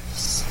played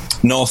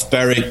North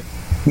Berwick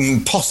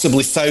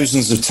possibly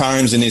thousands of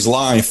times in his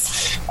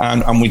life,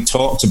 and we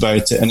talked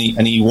about it,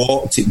 and he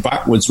walked it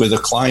backwards with a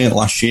client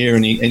last year,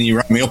 and he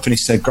rang me up and he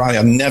said, "Gray,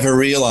 I never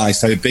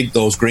realised how big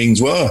those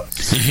greens were."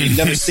 He'd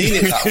never seen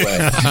it that way.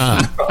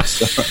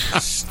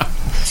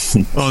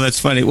 Oh, that's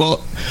funny.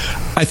 Well,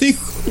 I think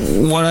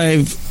what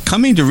I've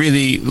coming to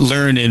really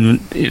learn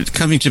and it's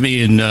coming to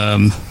me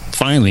in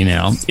finally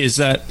now is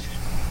that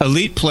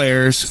elite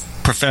players,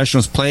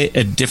 professionals, play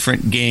a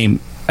different game.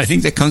 I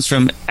think that comes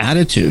from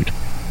attitude.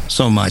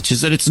 So much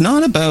is that it's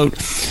not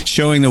about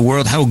showing the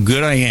world how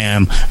good I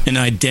am and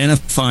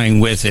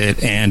identifying with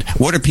it and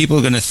what are people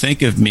going to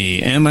think of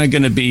me? Am I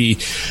going to be,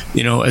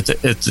 in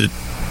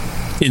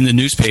the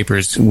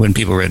newspapers when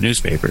people read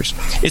newspapers?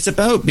 It's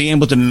about being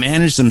able to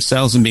manage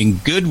themselves and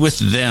being good with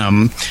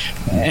them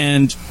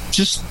and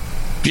just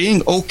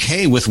being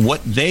okay with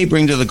what they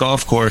bring to the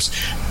golf course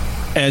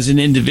as an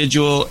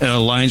individual and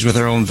aligns with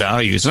their own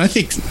values. And I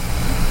think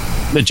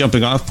the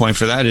jumping off point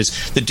for that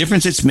is the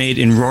difference it's made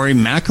in Rory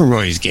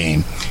McIlroy's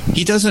game.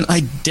 He doesn't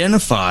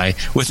identify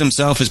with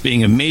himself as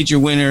being a major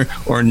winner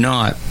or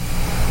not.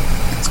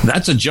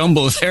 That's a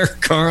jumble there,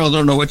 Carl. I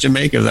don't know what you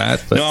make of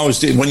that. But. No, I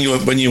was when you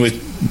were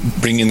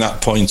bringing that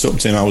point up,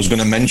 Tim. I was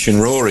going to mention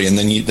Rory, and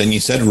then you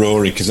said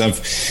Rory because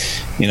I've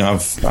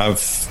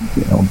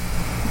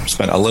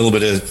spent a little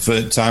bit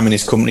of time in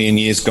his company in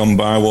years gone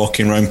by,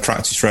 walking around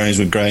practice rounds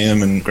with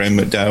Graham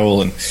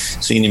McDowell, and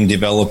seeing him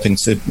develop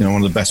into one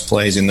of the best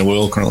players in the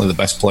world, currently the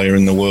best player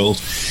in the world.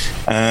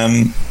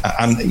 And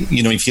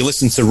if you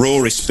listen to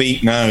Rory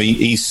speak now,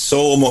 he's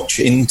so much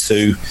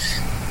into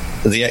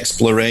the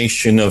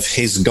exploration of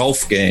his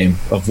golf game,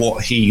 of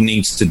what he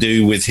needs to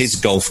do with his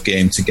golf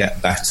game to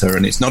get better.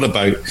 And it's not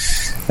about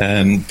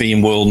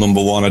being world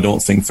number one, I don't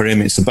think, for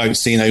him. It's about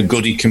seeing how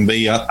good he can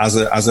be as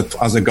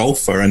a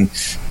golfer. And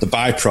the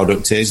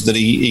byproduct is that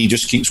he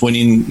just keeps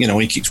winning.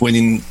 He keeps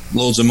winning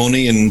loads of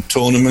money and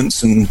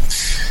tournaments, and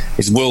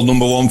is world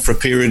number one for a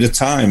period of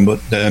time.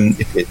 But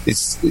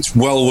it's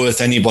well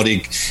worth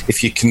anybody,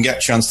 if you can get a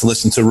chance to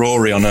listen to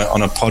Rory on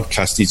a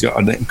podcast. He's got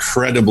an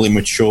incredibly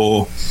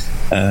mature,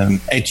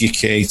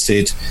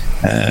 educated,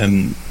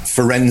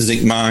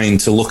 forensic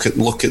mind to look at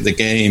the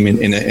game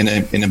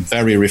in a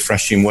very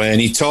refreshing way.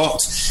 And he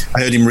talked,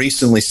 I heard him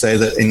recently say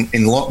that in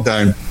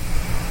lockdown,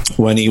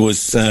 when he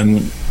was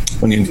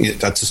when he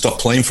had to stop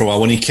playing for a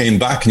while, when he came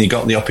back and he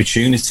got the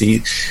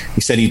opportunity,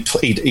 he said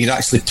he'd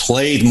actually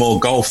played more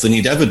golf than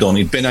he'd ever done.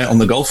 He'd been out on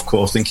the golf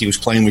course. I think he was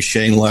playing with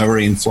Shane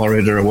Lowry in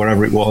Florida or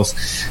wherever it was,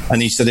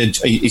 and he said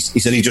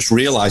he just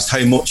realised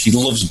how much he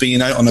loves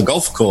being out on a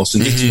golf course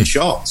and hitting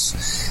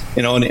shots.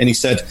 And he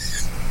said,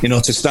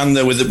 to stand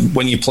there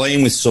when you're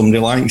playing with somebody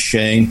like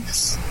Shane,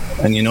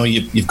 and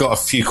you've got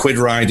a few quid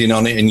riding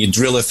on it, and you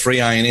drill a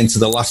 3-iron into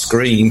the last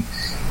green,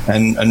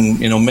 and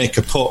make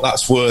a putt,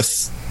 that's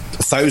worth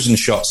 1,000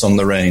 shots on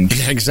the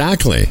range.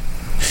 Exactly.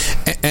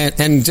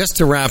 And just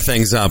to wrap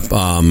things up,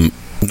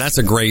 that that's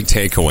a great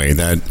takeaway,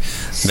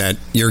 that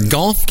your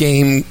golf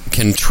game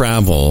can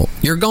travel.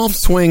 Your golf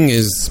swing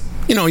is,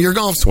 your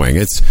golf swing.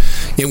 It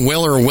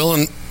will or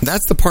will.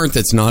 That's the part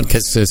that's not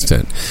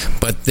consistent.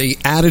 But the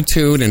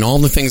attitude and all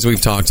the things we've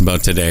talked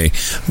about today,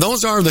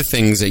 those are the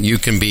things that you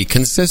can be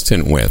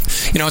consistent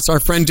with. It's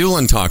our friend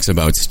Doolin talks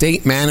about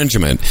state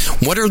management.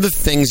 What are the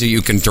things that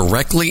you can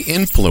directly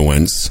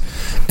influence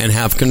and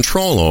have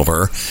control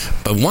over?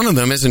 But one of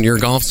them isn't your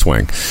golf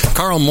swing.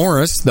 Carl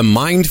Morris,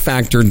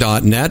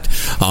 themindfactor.net.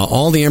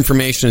 All the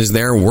information is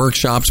there.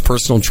 Workshops,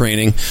 personal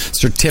training,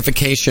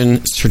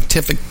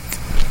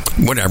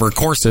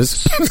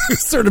 courses,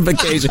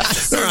 certification.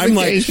 I'm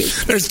like,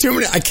 there's too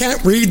many. I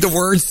can't read the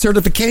word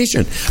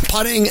certification,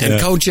 putting and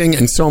coaching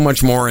and so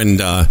much more. And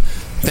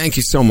thank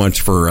you so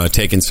much for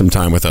taking some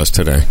time with us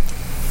today.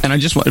 And I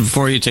just want,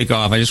 before you take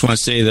off, I just want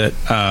to say that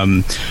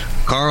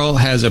Carl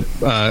has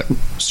a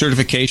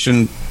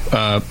certification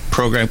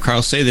program.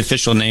 Carl, say the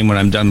official name when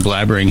I'm done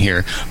blabbering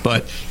here.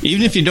 But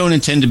even if you don't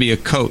intend to be a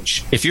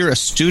coach, if you're a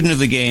student of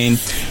the game,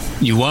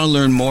 you want to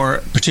learn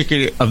more,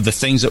 particularly of the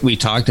things that we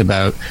talked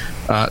about,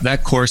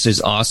 that course is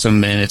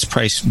awesome, and it's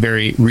priced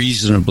very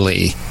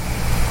reasonably.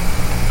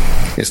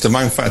 It's the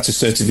Mind Factor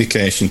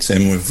certification,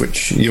 Tim, with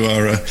which you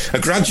are a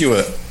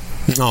graduate.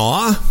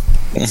 Aw.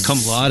 Cum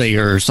laude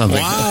or something.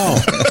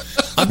 Wow.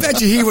 I bet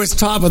you he was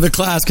top of the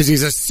class because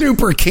he's a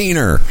super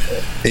keener.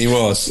 He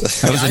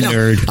was. I was a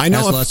nerd. I know.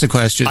 Asked lots of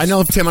questions. I know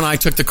if Tim and I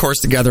took the course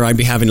together, I'd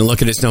be having to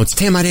look at his notes.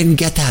 Tim, I didn't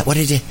get that. What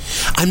did you?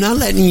 I'm not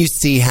letting you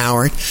see,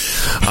 Howard.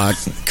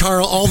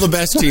 Carl, all the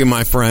best to you,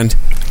 my friend.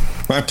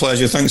 My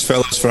pleasure. Thanks,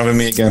 fellas, for having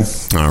me again.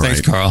 All right.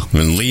 Thanks, Carl.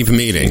 And leave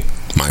meeting,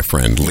 my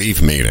friend.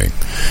 Leave meeting.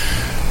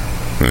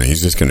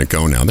 He's just going to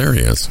go now. There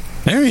he is.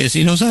 There he is.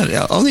 He knows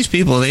how. All these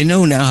people, they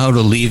know now how to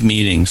leave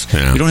meetings.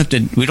 Yeah. We don't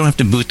have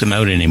to boot them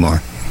out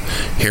anymore.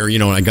 Here,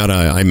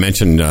 I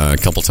mentioned a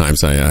couple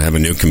times I have a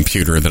new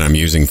computer that I'm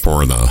using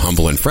for the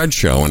Humble and Fred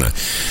show, and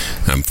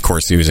I'm, of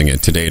course, using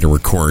it today to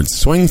record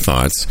Swing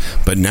Thoughts,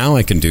 but now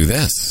I can do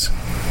this.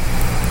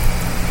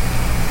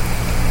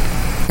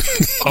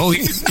 Oh,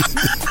 you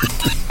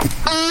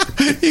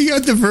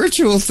got the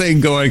virtual thing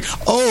going.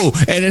 Oh,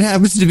 and it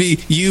happens to be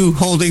you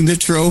holding the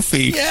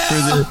trophy for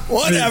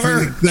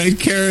the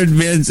Karen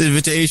Men's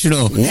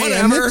Invitational.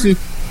 Whatever. Hey,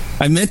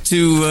 I meant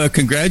to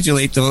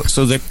congratulate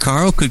so that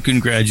Carl could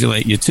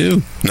congratulate you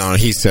too. No,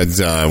 he said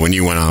when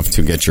you went off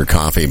to get your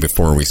coffee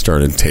before we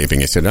started taping,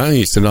 he said,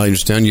 I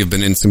understand you've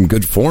been in some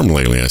good form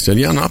lately. I said,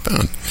 yeah, not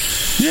bad.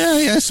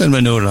 Yeah, I sent him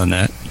a note on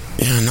that.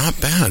 Yeah, not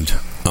bad.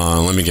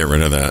 Let me get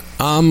rid of that.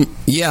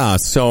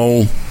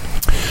 So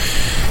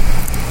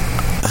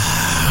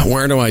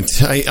where do I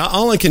tell you?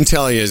 All I can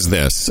tell you is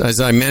this.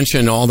 As I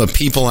mentioned, all the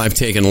people I've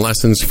taken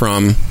lessons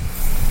from,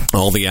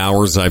 all the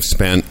hours I've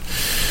spent,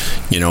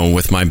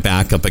 with my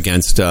back up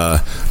against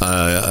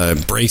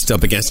braced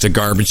up against a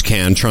garbage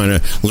can, trying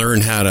to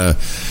learn how to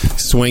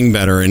swing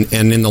better. And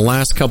in the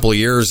last couple of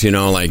years,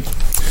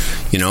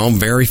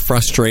 very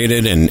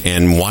frustrated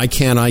and why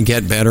can't I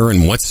get better?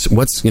 And what's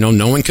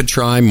no one could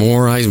try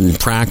more. I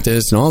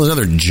practice and all this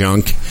other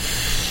junk.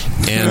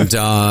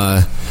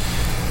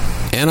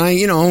 And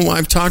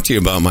I've talked to you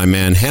about my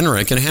man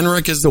Henrik, and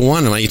Henrik is the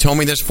one. He told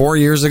me this 4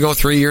 years ago,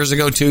 3 years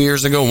ago, 2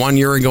 years ago, 1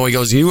 year ago. He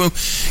goes,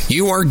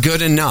 you are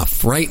good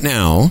enough right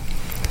now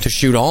to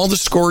shoot all the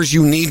scores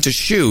you need to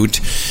shoot.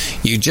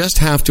 You just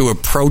have to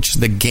approach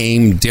the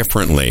game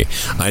differently.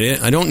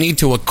 I don't need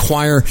to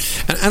acquire.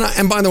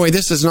 And by the way,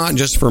 this is not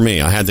just for me.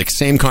 I had the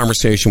same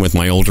conversation with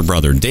my older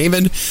brother,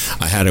 David.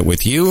 I had it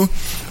with you.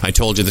 I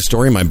told you the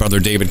story. My brother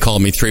David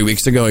called me 3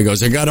 weeks ago. He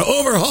goes, I got to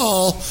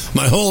overhaul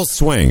my whole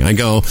swing. I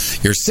go,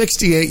 you're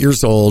 68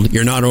 years old.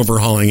 You're not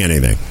overhauling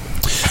anything.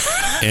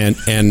 And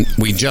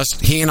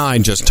he and I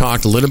just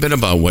talked a little bit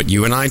about what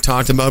you and I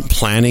talked about,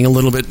 planning a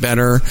little bit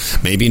better,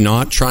 maybe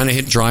not trying to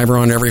hit driver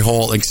on every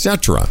hole,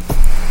 etc.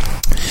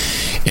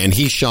 And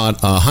he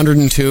shot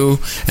 102,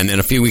 and then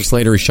a few weeks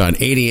later he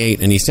shot 88,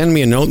 and he sent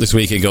me a note this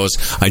week. He goes,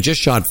 I just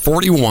shot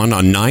 41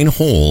 on 9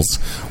 holes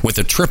with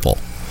a triple.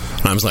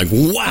 And I was like,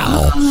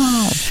 wow.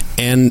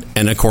 And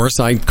of course,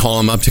 I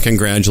call him up to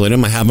congratulate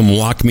him. I have him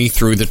walk me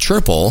through the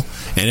triple,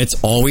 and it's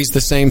always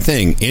the same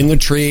thing. In the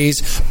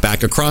trees,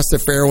 back across the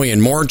fairway,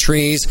 and more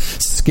trees,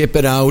 skip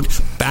it out,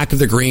 back of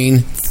the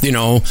green,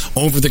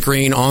 over the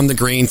green, on the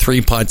green,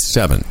 3 putts,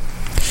 7.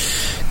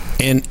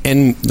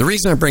 And the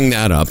reason I bring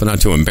that up, and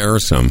not to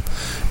embarrass him,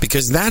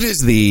 because that is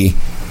the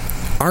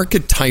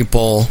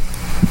archetypal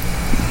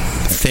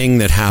thing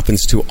that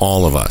happens to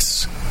all of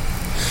us.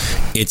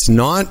 It's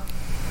not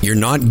you're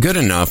not good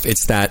enough.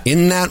 It's that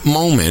in that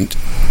moment,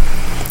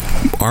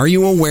 are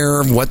you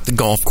aware of what the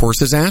golf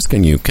course is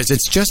asking you? Because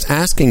it's just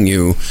asking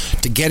you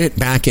to get it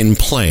back in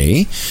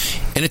play.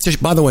 And it's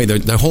by the way,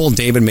 the hole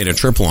David made a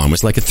triple on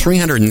was like a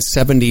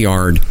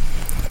 370-yard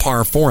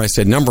par 4. I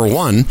said, number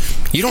one,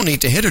 you don't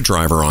need to hit a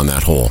driver on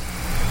that hole.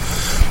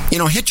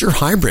 hit your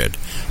hybrid,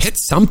 hit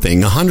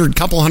something,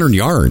 couple hundred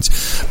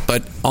yards.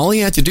 But all he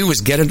had to do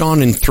was get it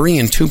on in 3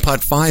 and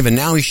 2-putt 5, and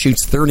now he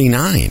shoots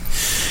 39.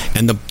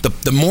 And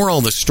the moral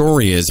of the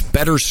story is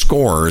better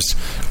scores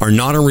are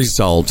not a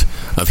result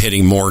of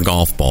hitting more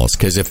golf balls.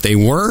 Because if they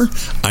were,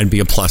 I'd be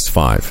a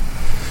 +5.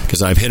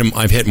 Because I've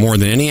hit more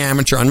than any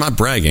amateur. I'm not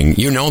bragging.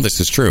 This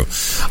is true.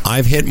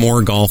 I've hit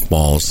more golf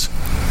balls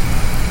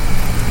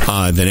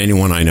than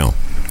anyone I know.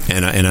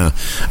 And a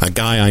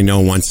guy I know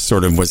once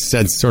said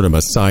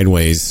a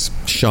sideways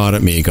shot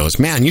at me. He goes,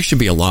 "Man, you should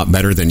be a lot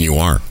better than you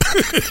are."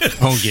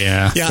 Oh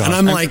yeah, yeah. And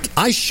I'm like,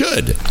 I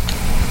should.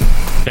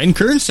 Ben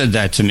Kern said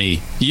that to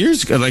me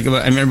years ago. I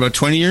remember about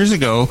 20 years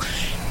ago.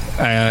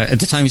 At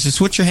the time, he says,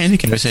 "What's your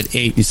handicap?" I said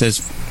 8. He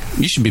says,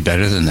 "You should be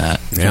better than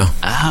that." Yeah.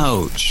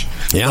 Ouch.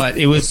 Yeah. But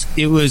it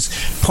was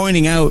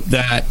pointing out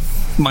that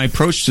my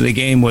approach to the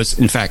game was,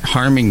 in fact,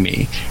 harming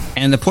me.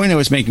 And the point I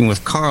was making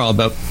with Carl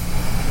about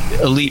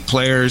elite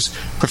players,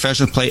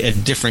 professionals play a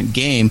different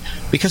game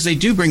because they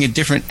do bring a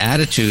different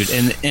attitude,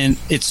 and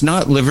it's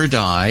not live or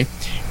die,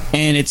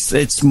 and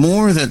it's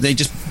more that they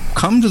just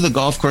come to the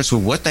golf course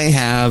with what they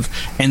have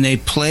and they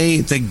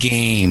play the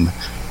game.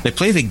 They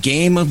play the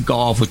game of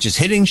golf, which is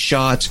hitting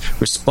shots,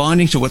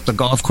 responding to what the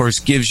golf course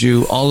gives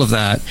you, all of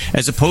that,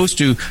 as opposed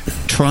to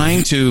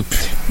trying to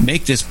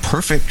make this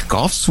perfect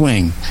golf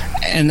swing.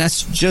 And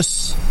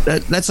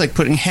that's like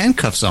putting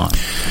handcuffs on.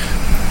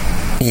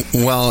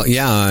 Well,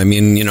 yeah, I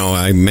mean,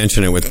 I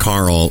mentioned it with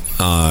Carl.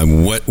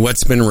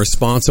 What's been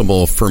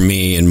responsible for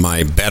me in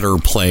my better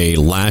play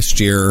last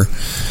year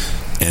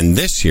and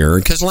this year,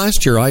 because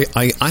last year I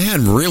had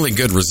really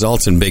good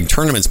results in big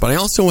tournaments, but I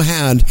also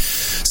had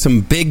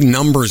some big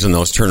numbers in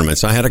those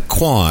tournaments. I had a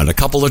quad, a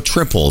couple of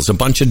triples, a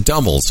bunch of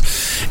doubles.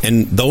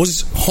 And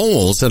those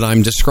holes that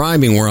I'm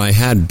describing where I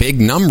had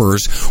big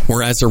numbers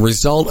were as a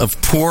result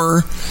of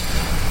poor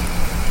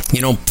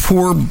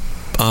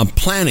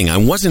planning. I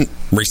wasn't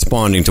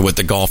responding to what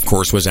the golf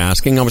course was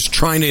asking. I was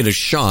trying to hit a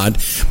shot,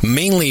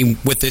 mainly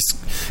with this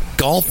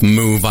golf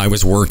move I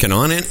was working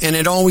on, and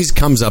it always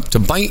comes up to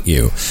bite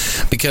you.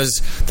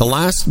 Because the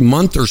last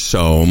month or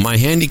so, my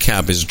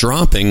handicap is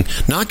dropping,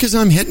 not because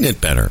I'm hitting it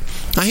better.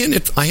 I hit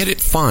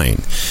it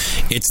fine.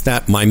 It's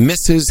that my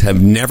misses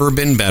have never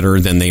been better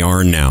than they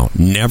are now.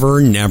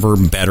 Never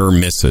better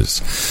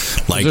misses.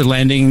 Like they're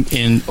landing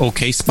in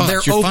okay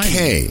spots. They're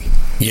okay.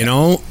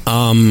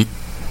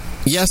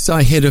 Yes,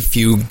 I hit a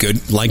few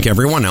good, like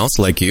everyone else,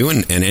 like you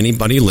and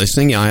anybody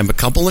listening. I have a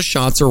couple of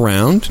shots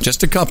around,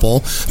 just a couple,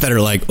 that are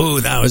like,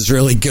 oh, that was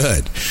really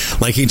good.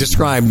 Like he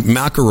described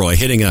McIlroy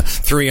hitting a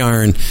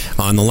 3-iron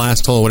on the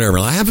last hole, whatever.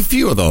 I have a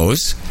few of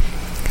those,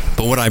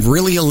 but what I've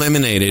really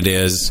eliminated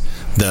is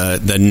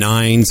the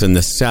 9s and the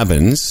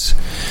 7s.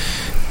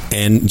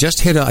 And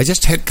I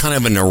just hit kind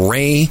of an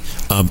array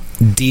of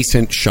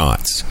decent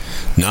shots.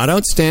 Not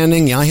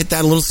outstanding. Yeah, I hit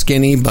that a little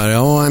skinny, but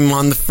I'm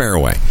on the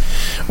fairway.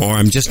 Or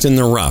I'm just in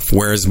the rough.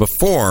 Whereas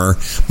before,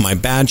 my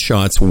bad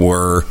shots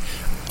were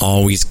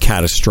always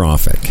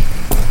catastrophic.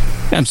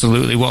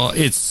 Absolutely. Well,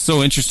 it's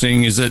so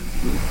interesting is that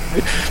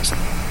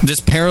this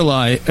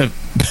parallels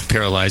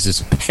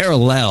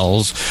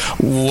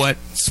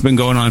what's been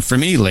going on for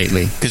me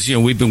lately. Because,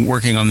 we've been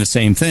working on the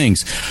same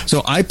things.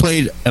 So I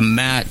played a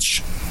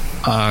match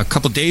a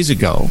couple days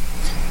ago.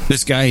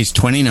 This guy, he's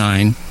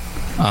 29,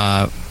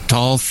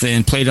 tall,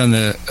 thin, played on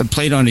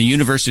a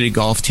university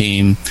golf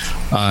team,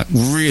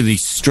 really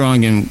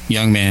strong and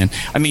young man.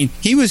 I mean,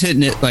 he was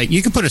hitting it like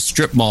you could put a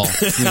strip mall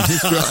between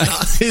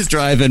his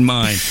drive and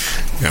mine.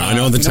 Yeah, I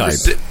know the type.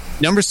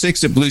 Number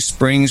 6 at Blue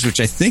Springs, which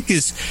I think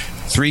is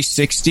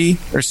 360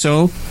 or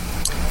so.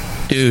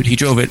 Dude, he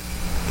drove it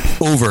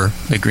over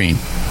the green.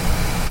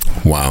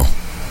 Wow.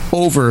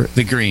 Over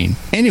the green.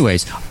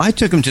 Anyways, I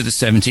took him to the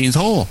 17th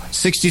hole.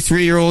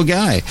 63-year-old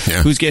guy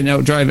who's getting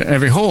out driving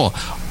every hole,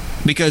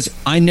 because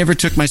I never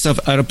took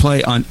myself out of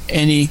play on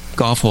any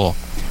golf hole.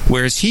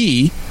 Whereas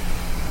he's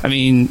a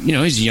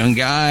young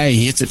guy.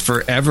 He hits it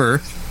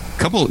forever.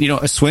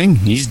 A swing,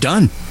 he's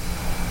done.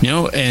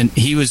 And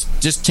he was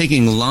just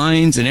taking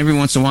lines, and every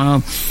once in a while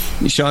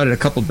he shot at a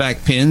couple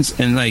back pins,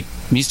 and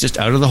he's just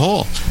out of the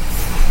hole.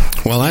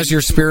 Well, as your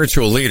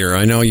spiritual leader,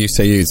 I know you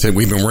said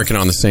we've been working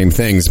on the same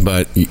things,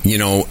 but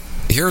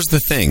here's the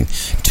thing.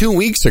 2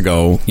 weeks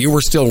ago, you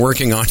were still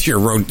working on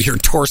your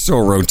torso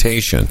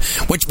rotation,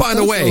 which, by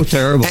the way, so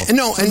terrible.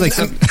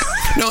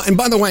 And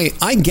by the way,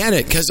 I get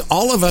it, because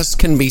all of us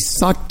can be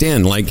sucked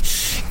in. Like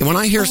when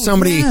I hear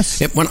somebody,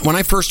 when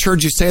I first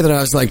heard you say that, I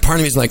was like, part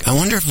of me is like, I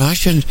wonder if I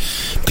should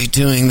be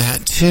doing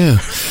that too.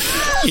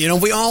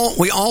 We all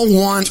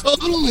want.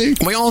 Totally.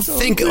 We all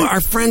think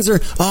our friends are.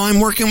 Oh, I'm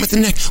working with the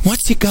neck.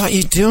 What's he got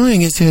you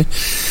doing? Is it?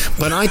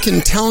 But I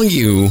can tell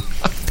you,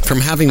 from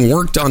having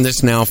worked on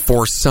this now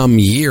for some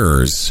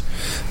years,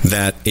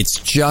 that it's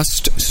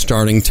just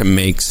starting to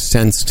make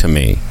sense to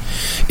me.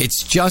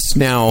 It's just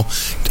now.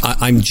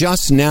 I'm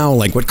just now,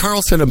 like what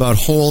Carl said about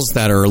holes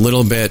that are a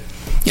little bit,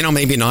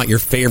 maybe not your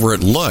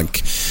favorite look.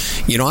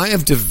 I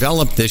have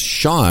developed this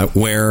shot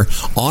where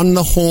on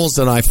the holes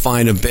that I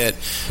find a bit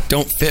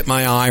don't fit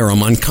my eye or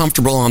I'm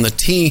uncomfortable on the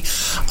tee,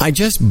 I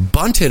just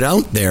bunt it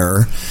out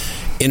there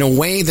in a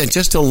way that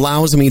just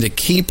allows me to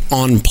keep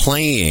on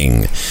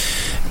playing.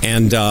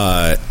 And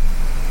I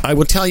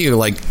will tell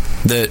you,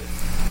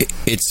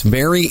 it's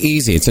very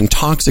easy. It's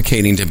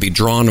intoxicating to be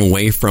drawn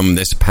away from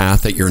this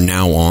path that you're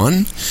now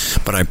on.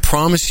 But I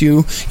promise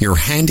you, your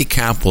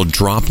handicap will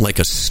drop like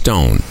a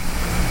stone.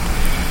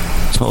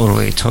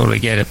 Totally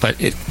get it. But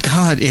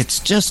it's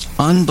just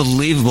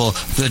unbelievable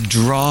the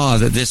draw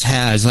that this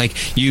has. Like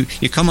you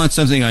come on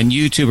something on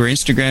YouTube or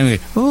Instagram,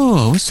 and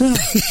what's that?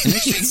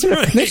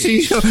 Next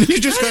thing you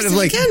just kind of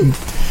like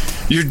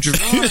you're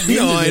drawn into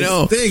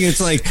this thing.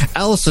 It's like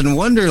Alice in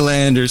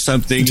Wonderland or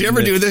something. Do you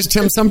ever do this,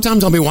 Tim?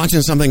 Sometimes I'll be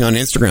watching something on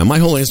Instagram. My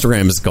whole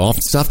Instagram is golf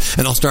stuff,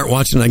 and I'll start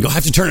watching and I go, I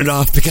have to turn it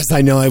off because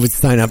I know I would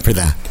sign up for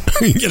that.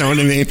 You know what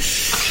I mean?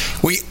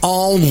 We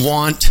all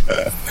want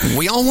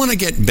to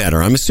get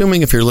better. I'm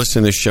assuming if you're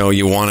listening to this show,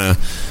 you want to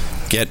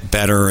get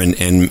better,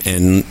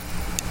 and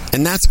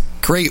that's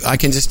great. I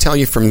can just tell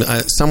you from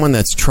someone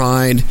that's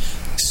tried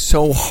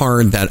so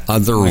hard that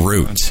other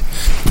route.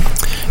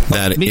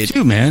 Me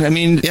too, man. I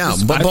mean,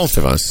 but both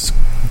of us.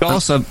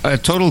 A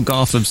total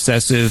golf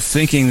obsessive,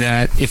 thinking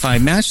that if I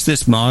match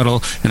this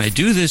model and I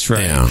do this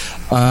right,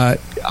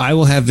 I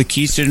will have the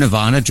keys to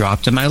Nirvana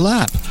dropped in my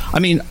lap. I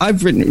mean, You've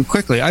written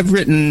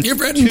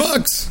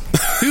books.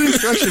 2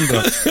 instruction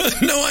books.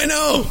 No, I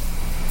know.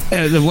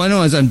 The one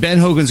was on Ben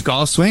Hogan's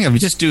golf swing. I would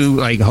just do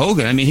like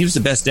Hogan. I mean, he was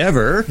the best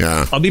ever.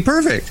 Yeah. I'll be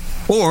perfect.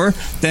 Or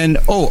then,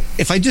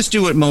 if I just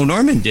do what Mo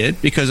Norman did,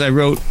 because I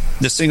wrote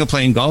the Single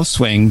Plane Golf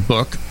Swing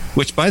book,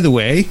 which, by the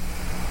way,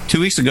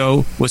 2 weeks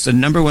ago was the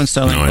number 1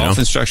 selling golf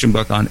instruction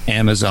book on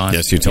Amazon.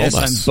 Yes, you told us.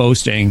 I'm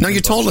boasting. No, you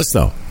told us,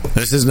 though.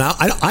 This is now,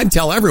 I'd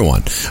tell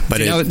everyone.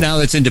 But now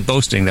it's into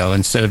boasting, though,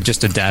 instead of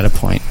just a data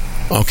point.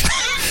 Okay.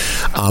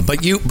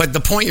 But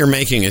the point you're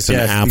making is an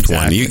apt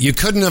one. You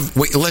couldn't have,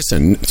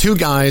 listen, 2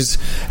 guys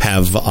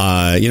have,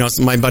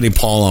 my buddy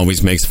Paul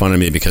always makes fun of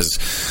me because,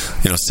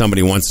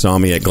 somebody once saw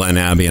me at Glen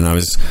Abbey and I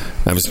was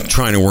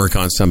trying to work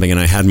on something and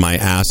I had my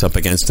ass up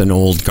against an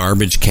old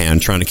garbage can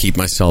trying to keep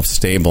myself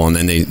stable, and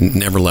then they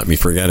never let me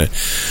forget it.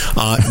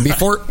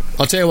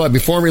 I'll tell you what,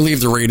 before we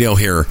leave the radio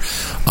here,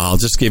 I'll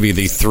just give you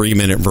the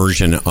 3-minute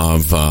version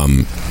of,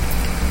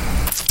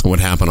 what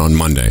happened on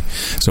Monday.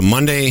 So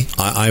Monday,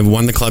 I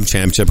won the club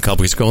championship a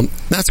couple weeks ago.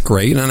 That's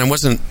great. And I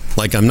wasn't,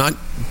 I'm not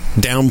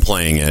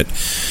downplaying it.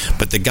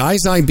 But the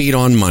guys I beat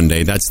on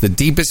Monday, that's the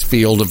deepest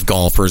field of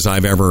golfers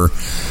I've ever,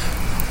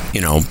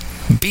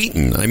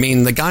 beaten. I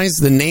mean,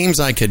 the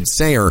names I could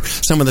say are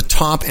some of the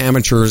top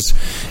amateurs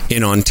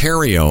in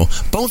Ontario,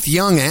 both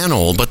young and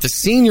old, but the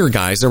senior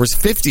guys, there was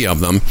 50 of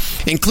them,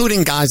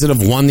 including guys that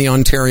have won the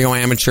Ontario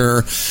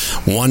Amateur,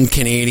 won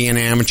Canadian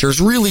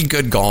Amateurs, really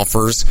good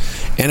golfers,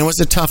 and it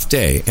was a tough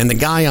day. And the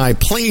guy I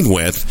played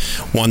with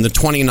won the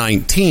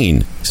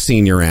 2019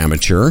 Senior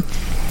Amateur,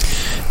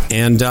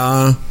 and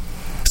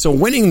so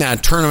winning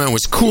that tournament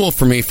was cool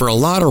for me for a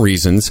lot of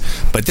reasons,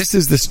 but this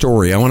is the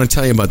story. I want to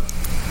tell you about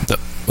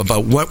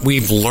what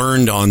we've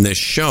learned on this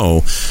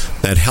show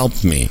that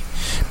helped me,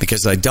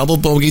 because I double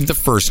bogeyed the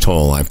first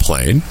hole I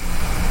played,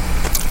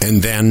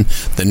 and then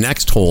the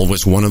next hole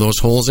was one of those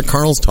holes that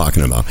Carl's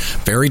talking about.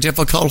 Very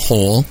difficult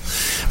hole,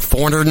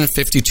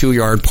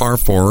 452-yard par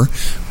 4.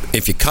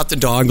 If you cut the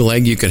dog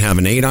leg, you could have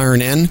an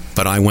 8-iron in,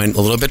 but I went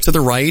a little bit to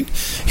the right,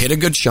 hit a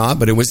good shot,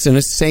 but it was in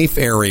a safe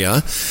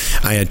area.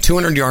 I had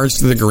 200 yards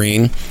to the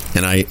green,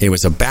 and it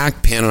was a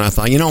back pin, and I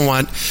thought, you know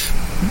what?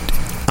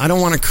 I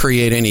don't want to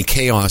create any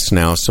chaos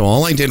now, so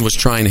all I did was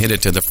try and hit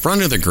it to the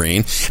front of the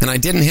green, and I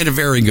didn't hit a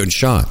very good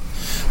shot.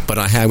 But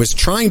I was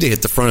trying to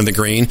hit the front of the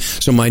green,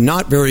 so my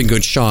not very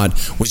good shot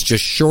was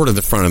just short of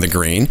the front of the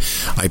green.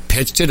 I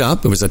pitched it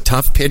up. It was a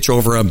tough pitch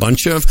over a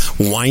bunch of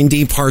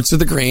windy parts of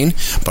the green,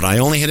 but I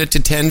only hit it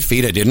to 10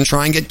 feet. I didn't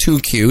try and get too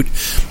cute.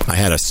 I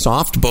had a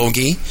soft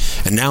bogey,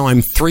 and now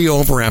I'm 3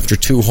 over after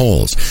 2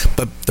 holes.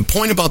 But the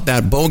point about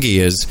that bogey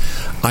is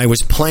I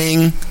was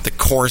playing the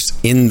course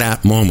in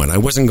that moment. I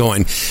wasn't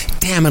going,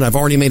 damn it, I've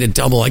already made a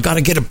double. I got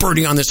to get a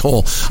birdie on this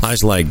hole. I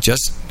was like,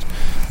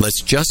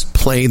 let's just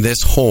play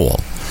this hole.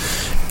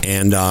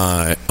 And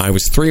I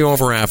was 3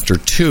 over after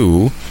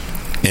 2,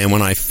 and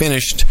when I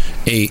finished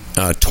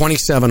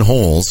 27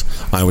 holes,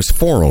 I was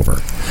 4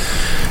 over.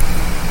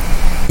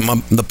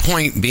 The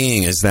point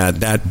being is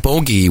that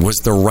bogey was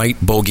the right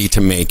bogey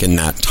to make in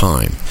that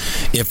time.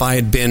 If I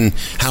had been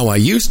how I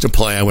used to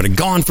play, I would have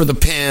gone for the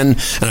pin,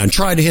 and I'd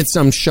try to hit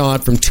some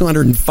shot from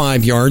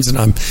 205 yards,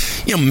 and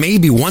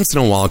maybe once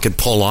in a while I could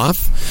pull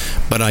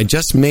off, but I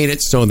just made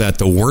it so that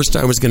the worst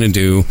I was going to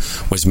do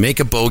was make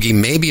a bogey,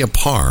 maybe a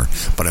par,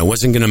 but I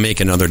wasn't going to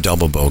make another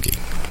double bogey.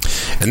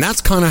 And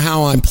that's kind of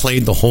how I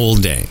played the whole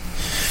day.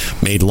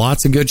 Made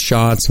lots of good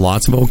shots,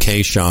 lots of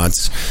okay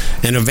shots,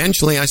 and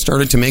eventually I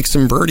started to make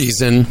some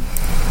birdies. And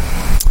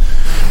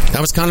that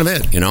was kind of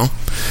it,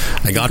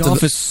 I got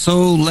golf is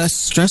so less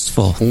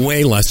stressful.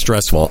 Way less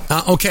stressful.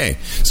 Okay,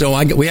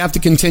 so we have to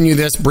continue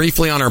this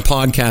briefly on our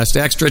podcast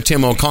extra.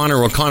 Tim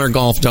O'Connor,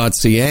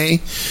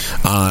 o'connorgolf.ca.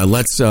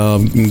 Let's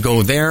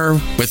go there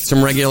with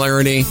some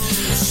regularity.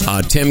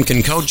 Tim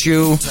can coach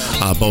you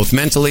both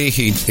mentally.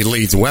 He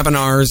leads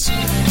webinars,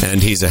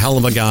 and he's a hell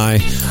of a guy.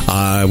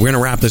 We're going to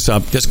wrap this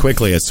up just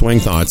quickly at Swing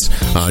Thoughts,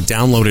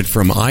 downloaded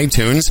from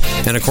iTunes,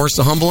 and of course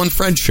the Humble and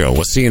Fred Show.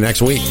 We'll see you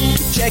next week.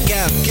 Check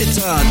out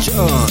Guitar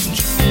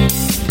George.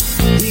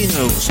 He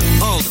knows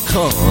all the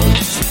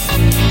chords.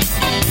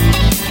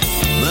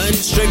 But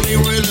it's strictly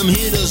rhythm.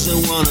 He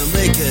doesn't want to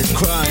make it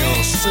cry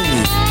or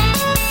sing.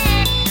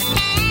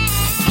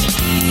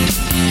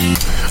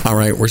 All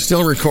right, we're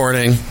still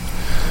recording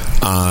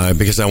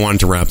because I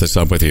wanted to wrap this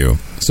up with you.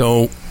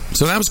 So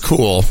that was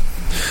cool.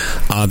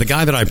 The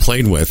guy that I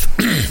played with,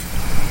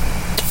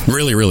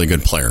 really, really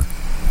good player.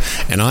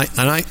 And I'm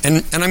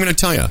going to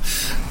tell you,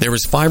 there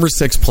was 5 or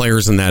 6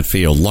 players in that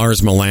field.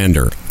 Lars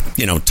Melander,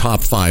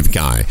 top 5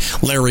 guy.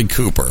 Larry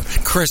Cooper,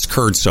 Chris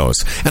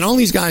Kurtzos, and all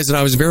these guys that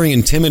I was very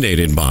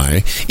intimidated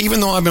by, even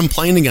though I've been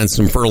playing against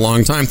them for a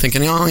long time,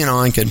 thinking,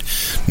 I could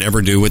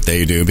never do what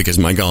they do because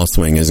my golf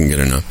swing isn't good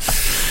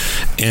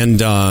enough.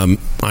 And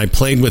I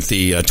played with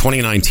the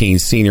 2019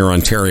 Senior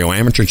Ontario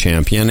Amateur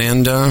Champion,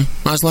 and I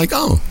was like,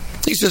 oh,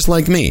 he's just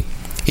like me.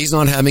 He's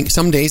not having,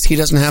 some days he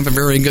doesn't have a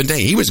very good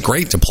day. He was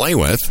great to play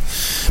with,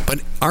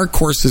 but our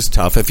course is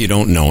tough if you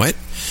don't know it.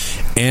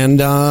 And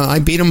I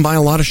beat him by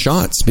a lot of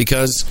shots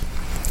because,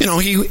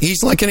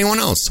 he's like anyone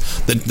else.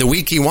 The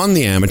week he won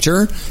the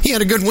amateur, he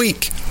had a good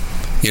week.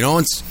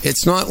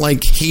 It's not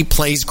like he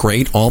plays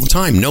great all the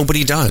time.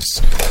 Nobody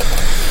does.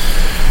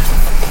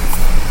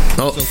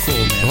 Oh, so cool,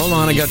 man. Hold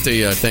on, I got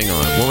the thing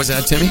on. What was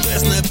that, Timmy?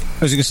 I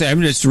was going to say,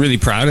 I'm just really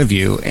proud of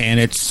you, and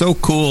it's so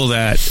cool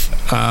that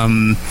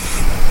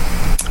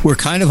we're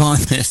kind of on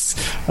this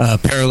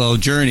parallel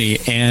journey.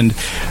 And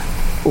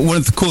one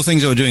of the cool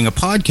things about doing a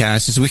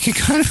podcast is we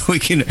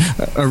can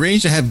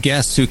arrange to have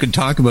guests who can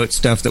talk about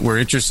stuff that we're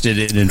interested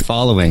in and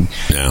following.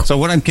 Yeah. So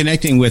what I'm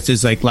connecting with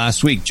is like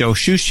last week, Joe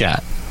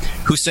Shushat,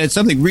 who said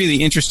something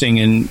really interesting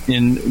in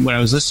when I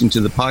was listening to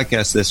the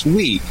podcast this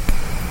week,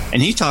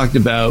 and he talked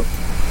about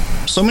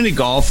so many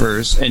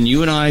golfers, and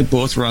you and I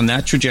both were on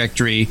that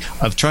trajectory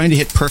of trying to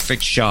hit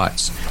perfect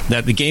shots,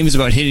 that the game is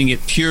about hitting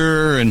it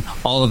pure and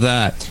all of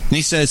that. And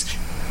he says,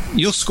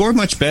 you'll score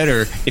much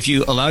better if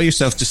you allow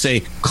yourself to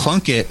say,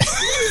 clunk it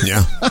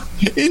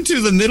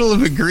into the middle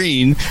of a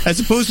green, as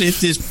opposed to hit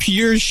this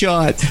pure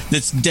shot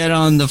that's dead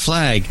on the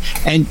flag.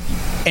 And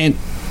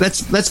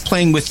that's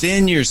playing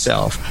within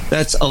yourself.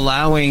 That's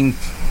allowing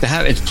to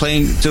have, it's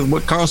playing to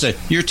what Carl said,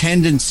 your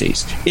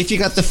tendencies. If you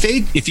got the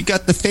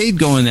fade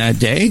going that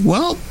day,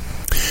 well,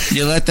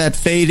 you let that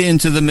fade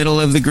into the middle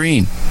of the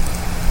green.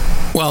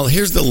 Well,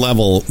 here's the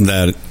level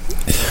that,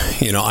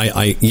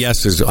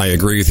 I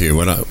agree with you,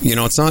 but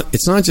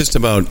it's not just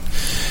about,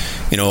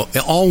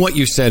 all what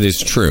you said is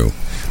true,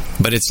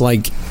 but it's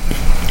like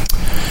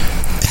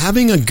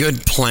having a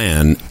good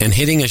plan and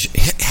hitting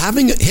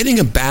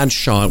a bad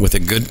shot with a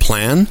good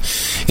plan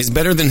is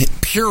better than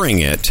puring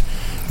it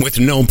with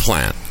no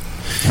plan.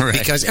 Right.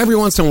 Because every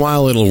once in a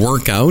while it'll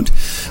work out.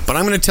 But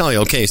I'm going to tell you,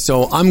 okay,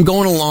 so I'm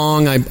going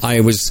along.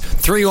 I was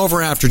 3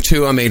 over after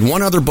 2. I made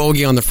 1 other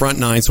bogey on the front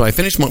 9, so I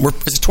finished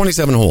it's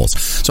 27 holes.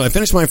 So I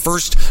finished my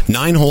first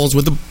 9 holes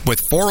with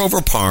 4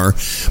 over par,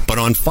 but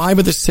on 5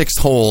 of the 6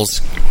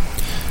 holes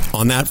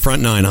on that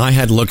front 9, I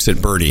had looks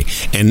at birdie,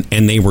 and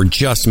they were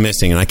just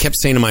missing. And I kept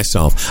saying to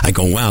myself, I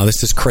go, wow,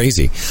 this is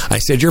crazy. I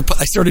said,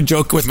 I started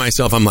joking with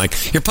myself. I'm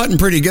like, you're putting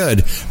pretty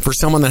good for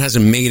someone that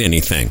hasn't made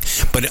anything.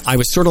 But I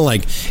was sort of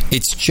like,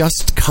 it's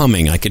just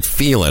coming. I could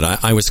feel it.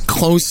 I was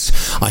close.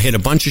 I hit a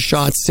bunch of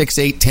shots, 6,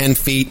 8, 10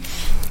 feet.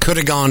 Could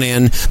have gone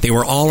in. They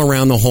were all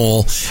around the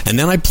hole. And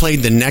then I played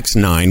the next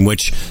 9,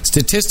 which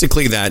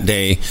statistically that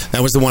day,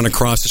 that was the one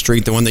across the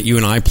street, the one that you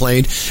and I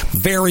played.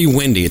 Very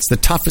windy. It's the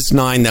toughest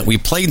 9 that we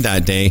played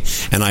that day,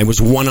 and I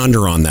was 1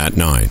 under on that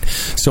 9.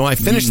 So I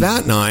finished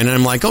that 9, and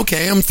I'm like,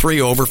 okay, I'm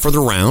 3 over for the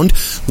round.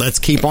 Let's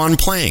keep on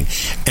playing.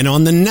 And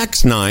on the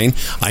next 9,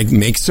 I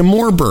make some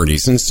more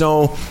birdies. And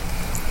so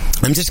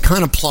I'm just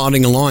kind of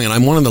plodding along, and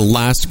I'm one of the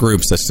last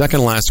groups, the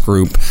second last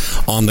group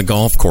on the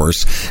golf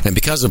course. And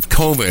because of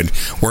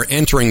COVID, we're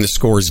entering the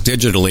scores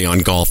digitally on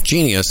Golf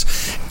Genius.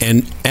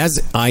 And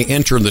as I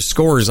enter the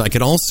scores, I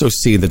could also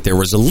see that there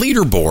was a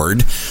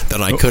leaderboard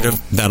that I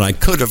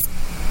could have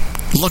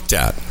looked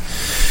at.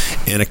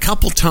 And a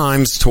couple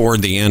times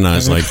toward the end, I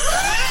was like,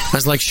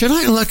 should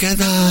I look at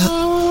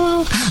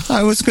that?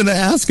 I was going to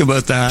ask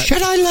about that.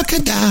 Should I look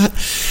at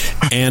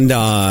that? And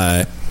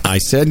I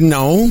said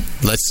no.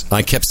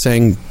 I kept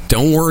saying,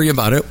 don't worry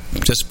about it.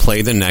 Just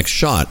play the next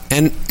shot.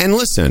 And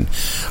listen,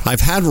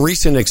 I've had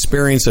recent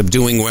experience of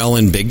doing well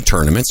in big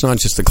tournaments, not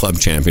just the club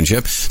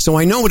championship. So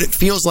I know what it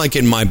feels like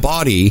in my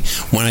body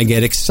when I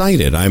get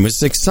excited. I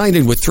was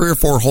excited with 3 or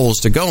 4 holes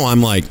to go.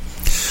 I'm like,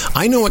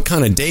 I know what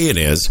kind of day it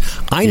is.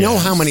 I know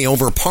how many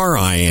over par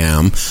I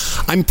am.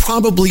 I'm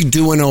probably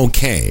doing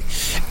okay.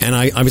 And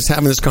I was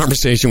having this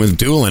conversation with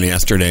Doolin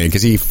yesterday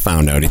because he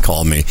found out. He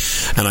called me.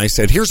 And I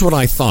said, here's what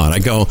I thought. I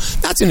go,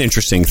 that's an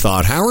interesting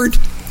thought, Howard.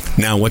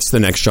 Now, what's the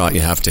next shot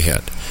you have to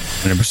hit?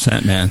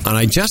 100%, man. And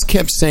I just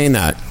kept saying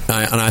that.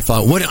 And I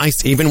thought,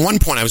 even one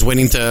point I was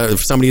waiting for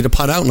somebody to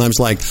putt out, and I was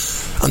like,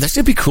 oh, this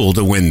would be cool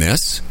to win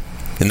this.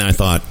 And then I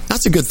thought,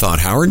 that's a good thought,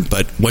 Howard,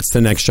 but what's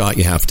the next shot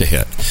you have to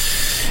hit?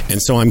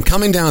 And so I'm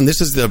coming down. This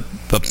is the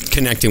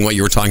connecting what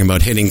you were talking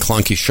about, hitting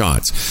clunky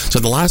shots. So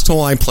the last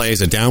hole I play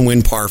is a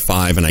downwind par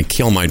 5, and I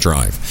kill my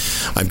drive.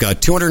 I've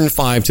got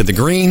 205 to the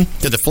green,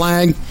 to the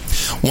flag,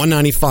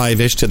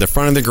 195-ish to the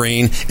front of the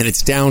green, and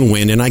it's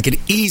downwind, and I could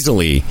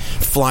easily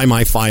fly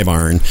my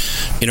 5-iron,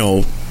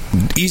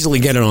 easily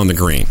get it on the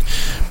green.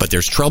 But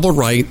there's trouble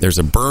right, there's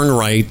a burn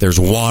right, there's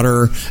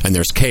water, and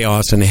there's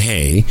chaos and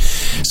hay.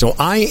 So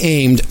I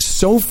aimed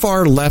so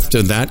far left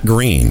of that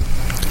green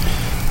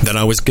that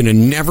I was going to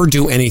never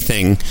do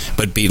anything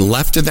but be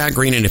left of that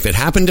green. And if it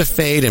happened to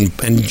fade and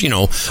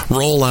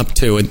roll up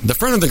to it, the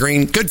front of the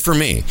green, good for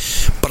me.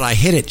 But I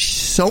hit it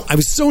I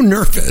was so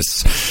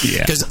nervous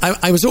because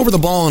I was over the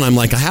ball and I'm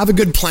like, I have a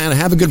good plan.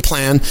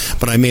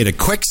 But I made a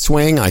quick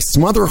swing. I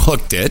smother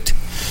hooked it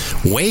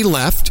way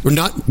left, or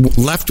not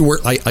left, where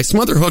I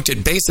smother hooked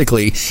it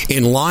basically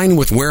in line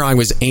with where I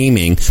was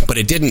aiming, but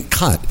it didn't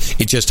cut.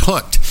 It just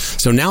hooked.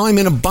 So now I'm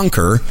in a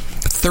bunker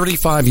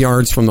 35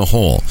 yards from the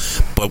hole.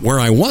 But where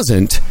I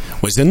wasn't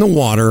was in the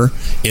water,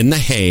 in the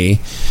hay,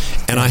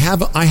 and I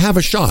have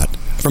a shot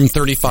from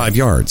 35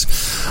 yards.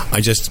 I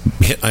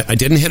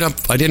didn't hit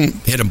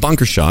a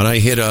bunker shot. I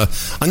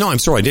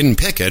didn't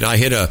pick it. I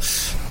hit a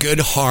good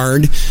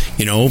hard,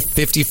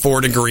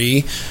 54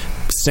 degree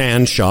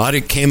sand shot.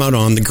 It came out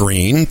on the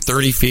green,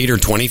 30 feet or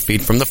 20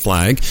 feet from the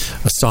flag,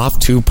 a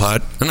soft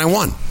 2-putt, and I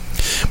won.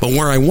 But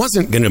where I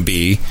wasn't going to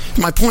be,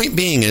 my point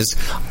being is,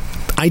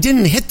 I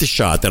didn't hit the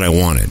shot that I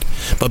wanted.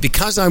 But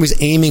because I was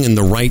aiming in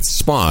the right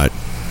spot,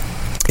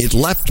 it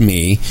left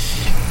me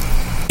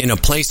in a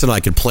place that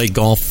I could play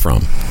golf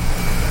from.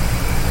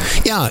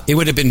 Yeah, it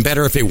would have been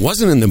better if it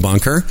wasn't in the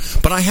bunker,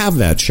 but I have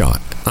that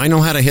shot. I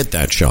know how to hit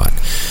that shot.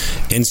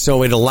 And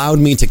so it allowed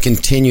me to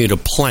continue to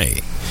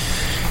play.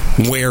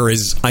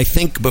 Whereas I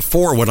think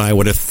before what I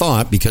would have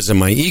thought, because of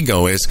my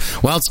ego, is,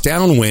 well, it's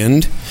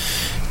downwind.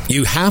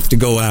 You have to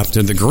go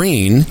after the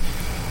green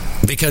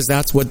because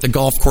that's what the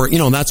golf course,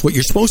 that's what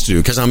you're supposed to do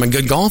because I'm a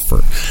good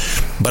golfer.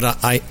 But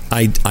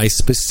I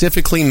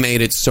specifically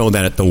made it so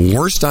that the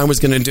worst I was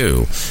going to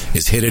do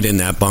is hit it in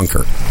that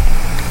bunker.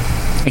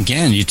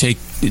 Again,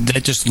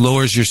 that just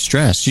lowers your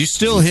stress. You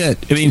still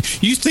hit. I mean,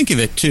 you think of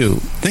it too.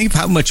 Think of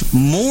how much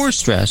more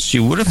stress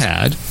you would have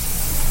had.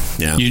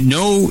 Yeah.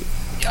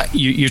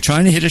 You're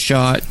trying to hit a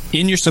shot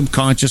in your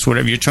subconscious,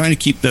 whatever. You're trying to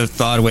keep the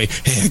thought away,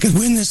 hey, I could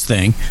win this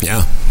thing.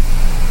 Yeah.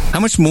 How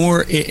much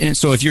more?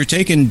 So if you're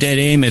taking dead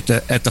aim at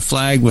the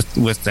flag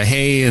with the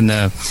hay and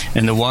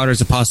the water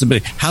as a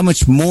possibility, how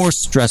much more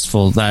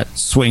stressful that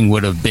swing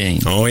would have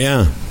been? Oh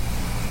yeah.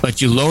 But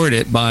you lowered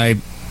it by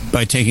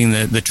taking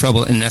the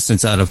trouble in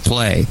essence out of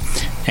play,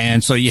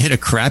 and so you hit a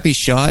crappy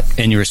shot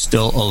and you're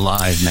still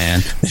alive, man.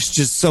 There's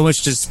just so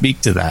much to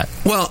speak to that.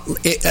 Well,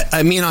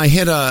 I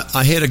hit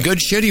a good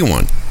shitty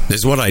one.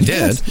 Is what I did.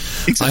 Yes,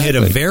 exactly. I hit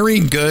a very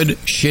good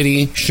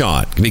shitty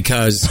shot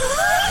because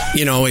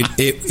when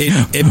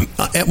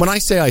I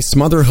say I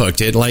smother hooked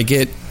it,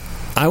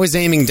 I was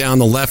aiming down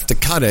the left to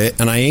cut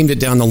it, and I aimed it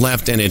down the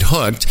left and it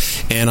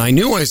hooked, and I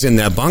knew I was in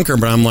that bunker,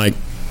 but I'm like,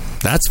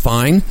 that's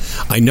fine.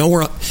 I know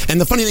where.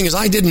 And the funny thing is,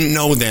 I didn't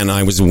know then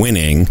I was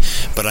winning,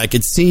 but I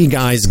could see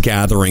guys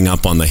gathering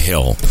up on the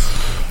hill.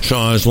 So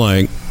I was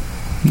like,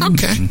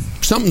 okay,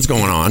 something's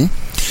going on.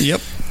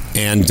 Yep.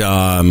 And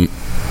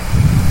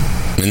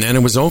then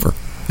it was over.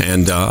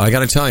 And I got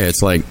to tell you,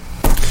 it's like,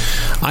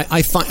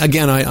 I find,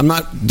 again, I'm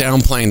not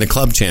downplaying the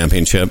club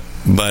championship,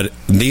 but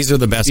these are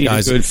the best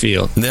guys. A good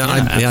field.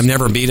 I've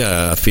never beat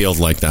a field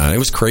like that. It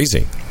was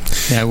crazy.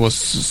 Yeah, well,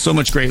 so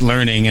much great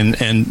learning,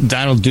 and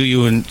that'll do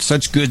you in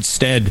such good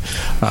stead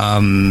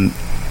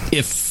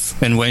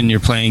if and when you're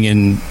playing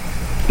in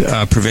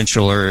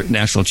provincial or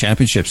national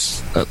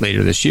championships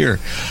later this year.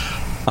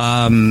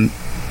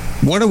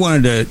 What I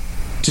wanted to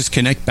just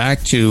connect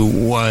back to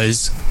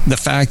was the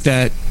fact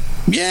that,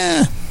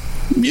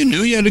 you knew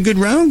you had a good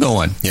round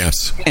going.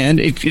 Yes. And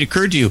it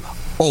occurred to you,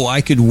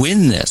 I could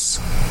win this.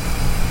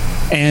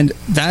 And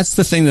that's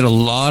the thing that a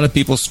lot of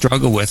people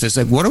struggle with is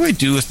like, what do I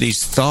do with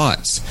these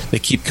thoughts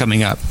that keep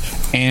coming up?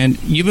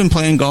 And you've been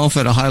playing golf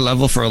at a high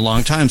level for a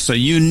long time, so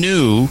you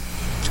knew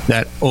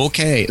that,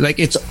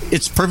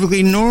 it's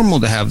perfectly normal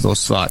to have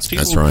those thoughts.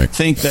 People that's right.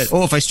 think that,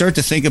 if I start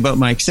to think about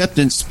my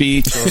acceptance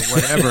speech or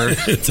whatever,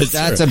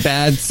 that's a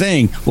bad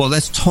thing. Well,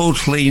 that's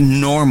totally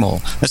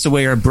normal. That's the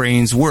way our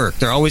brains work.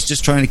 They're always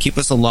just trying to keep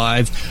us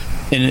alive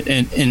and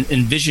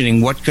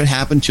envisioning what could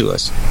happen to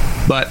us.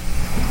 But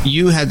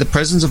you had the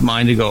presence of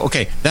mind to go,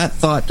 okay, that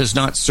thought does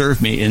not serve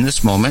me in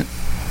this moment,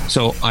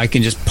 so I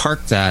can just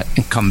park that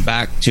and come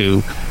back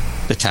to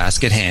the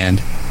task at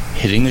hand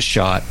hitting a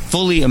shot,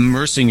 fully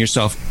immersing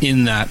yourself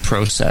in that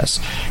process.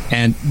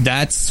 And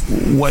that's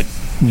what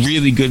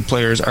really good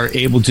players are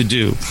able to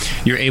do.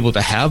 You're able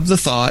to have the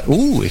thought,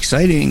 ooh,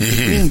 exciting,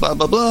 blah,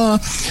 blah, blah,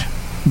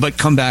 but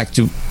come back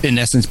to, in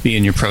essence, be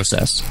in your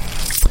process.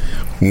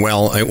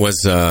 Well, it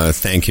was,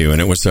 thank you.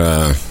 And it was,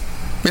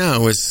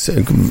 it was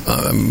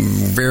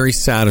very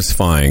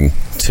satisfying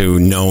to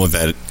know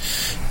that,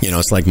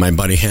 it's like my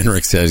buddy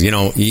Henrik says,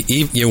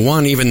 you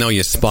won even though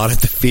you spotted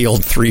the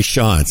field 3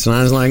 shots. And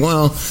I was like,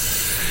 well,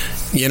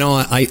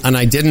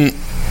 I didn't.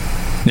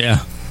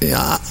 Yeah.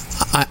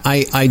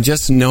 I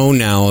just know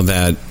now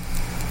that,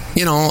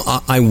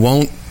 I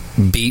won't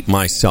beat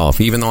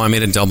myself, even though I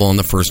made a double on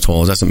the first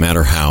hole. It doesn't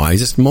matter how. I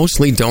just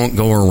mostly don't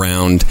go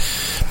around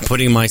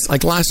putting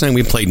like last night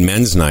we played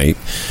men's night.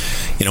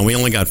 We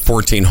only got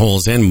 14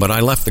 holes in, but I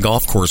left the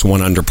golf course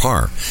 1 under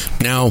par.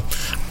 Now,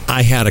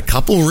 I had a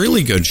couple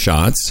really good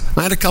shots.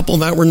 I had a couple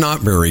that were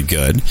not very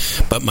good,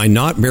 but my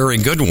not very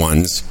good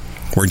ones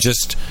were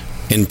just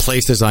in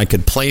places I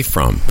could play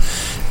from.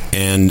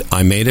 And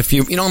I made a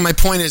few, my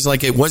point is,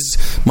 like, it was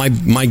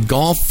my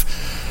golf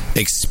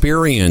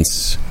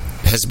experience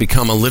has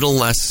become a little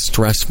less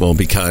stressful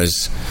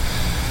because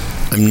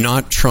I'm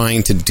not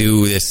trying to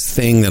do this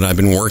thing that I've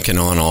been working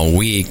on all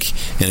week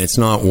and it's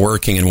not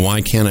working, and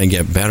why can't I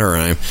get better?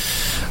 And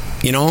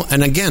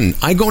and again,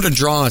 I go to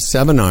draw a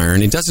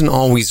 7-iron. It doesn't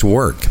always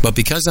work, but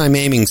because I'm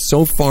aiming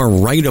so far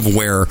right of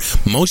where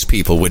most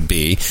people would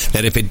be,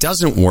 that if it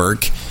doesn't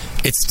work,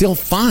 it's still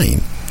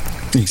fine.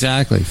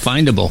 Exactly.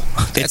 Findable.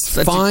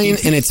 It's fine,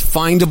 and it's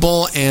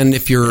findable, and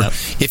if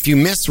you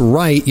miss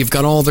right, you've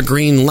got all the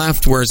green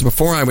left, whereas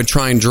before I would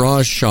try and draw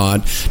a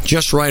shot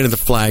just right of the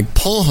flag,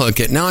 pull hook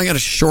it. Now I got to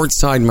short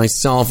side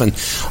myself, and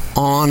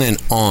on and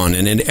on.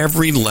 And at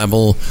every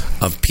level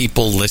of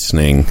people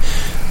listening,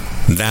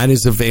 that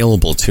is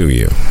available to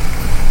you.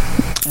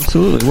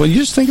 Absolutely. Well, you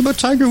just think about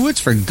Tiger Woods,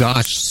 for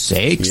gosh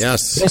sakes.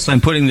 Yes,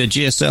 I'm putting the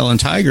GSL and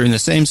Tiger in the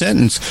same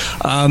sentence.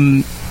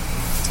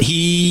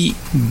 He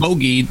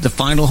bogeyed the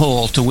final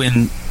hole to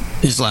win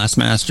his last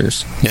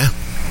Masters. Yeah.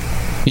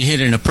 He hit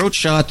an approach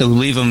shot that would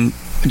leave him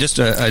just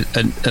a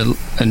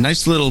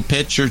nice little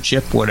pitch or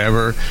chip,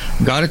 whatever.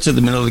 Got it to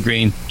the middle of the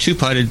green,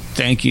 2-putted,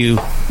 thank you,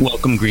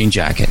 welcome green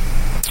jacket.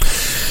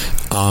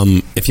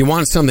 If you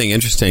want something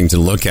interesting to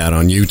look at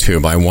on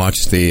YouTube, I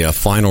watched the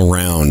final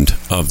round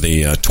of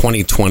the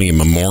 2020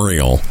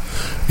 Memorial.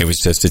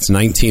 It's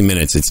 19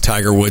 minutes. It's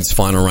Tiger Woods'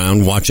 final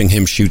round, watching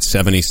him shoot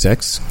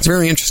 76. It's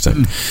very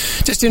interesting.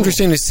 Just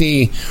interesting to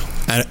see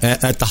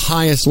at the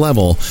highest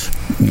level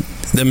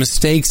the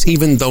mistakes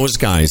even those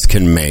guys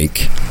can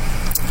make.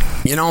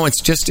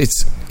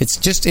 It's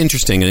just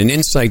interesting and an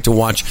insight to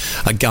watch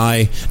a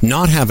guy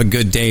not have a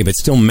good day but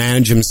still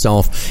manage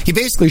himself. He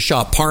basically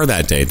shot par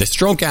that day. The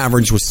stroke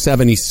average was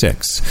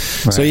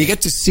 76. Right. So you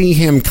get to see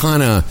him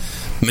kind of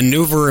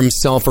maneuver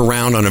himself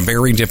around on a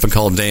very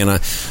difficult day, and I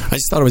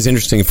just thought it was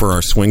interesting for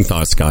our Swing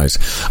Thoughts guys.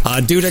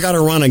 Dude, I got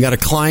to run. I got a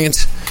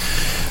client.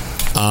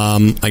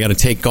 I got to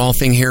take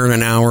golfing here in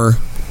an hour.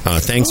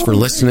 Thanks for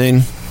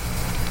listening.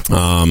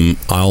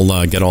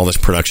 I'll get all this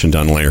production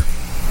done later.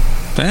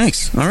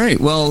 Thanks. All right.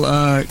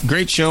 Well,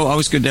 great show.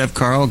 Always good to have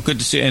Carl. Good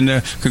to see you.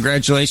 And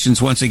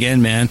congratulations once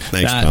again, man.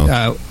 Thanks,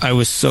 pal. I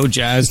was so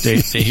jazzed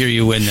to hear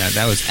you win that.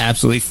 That was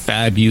absolutely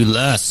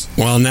fabulous.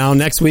 Well, now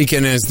next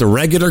weekend is the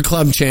regular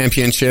club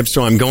championship,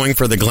 so I'm going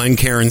for the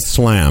Glencairn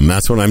Slam.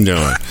 That's what I'm doing.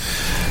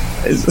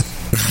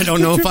 I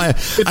don't know if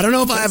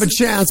I have a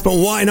chance, but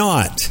why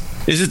not?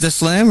 Is it the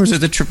Slam or is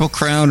it the Triple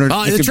Crown? Or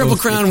the Triple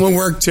Crown will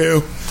work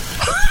too.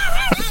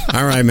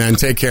 All right, man.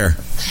 Take care.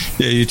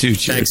 Yeah, you too.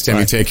 Cheers. Thanks,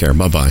 Timmy. Take care.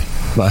 Bye-bye.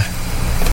 Bye.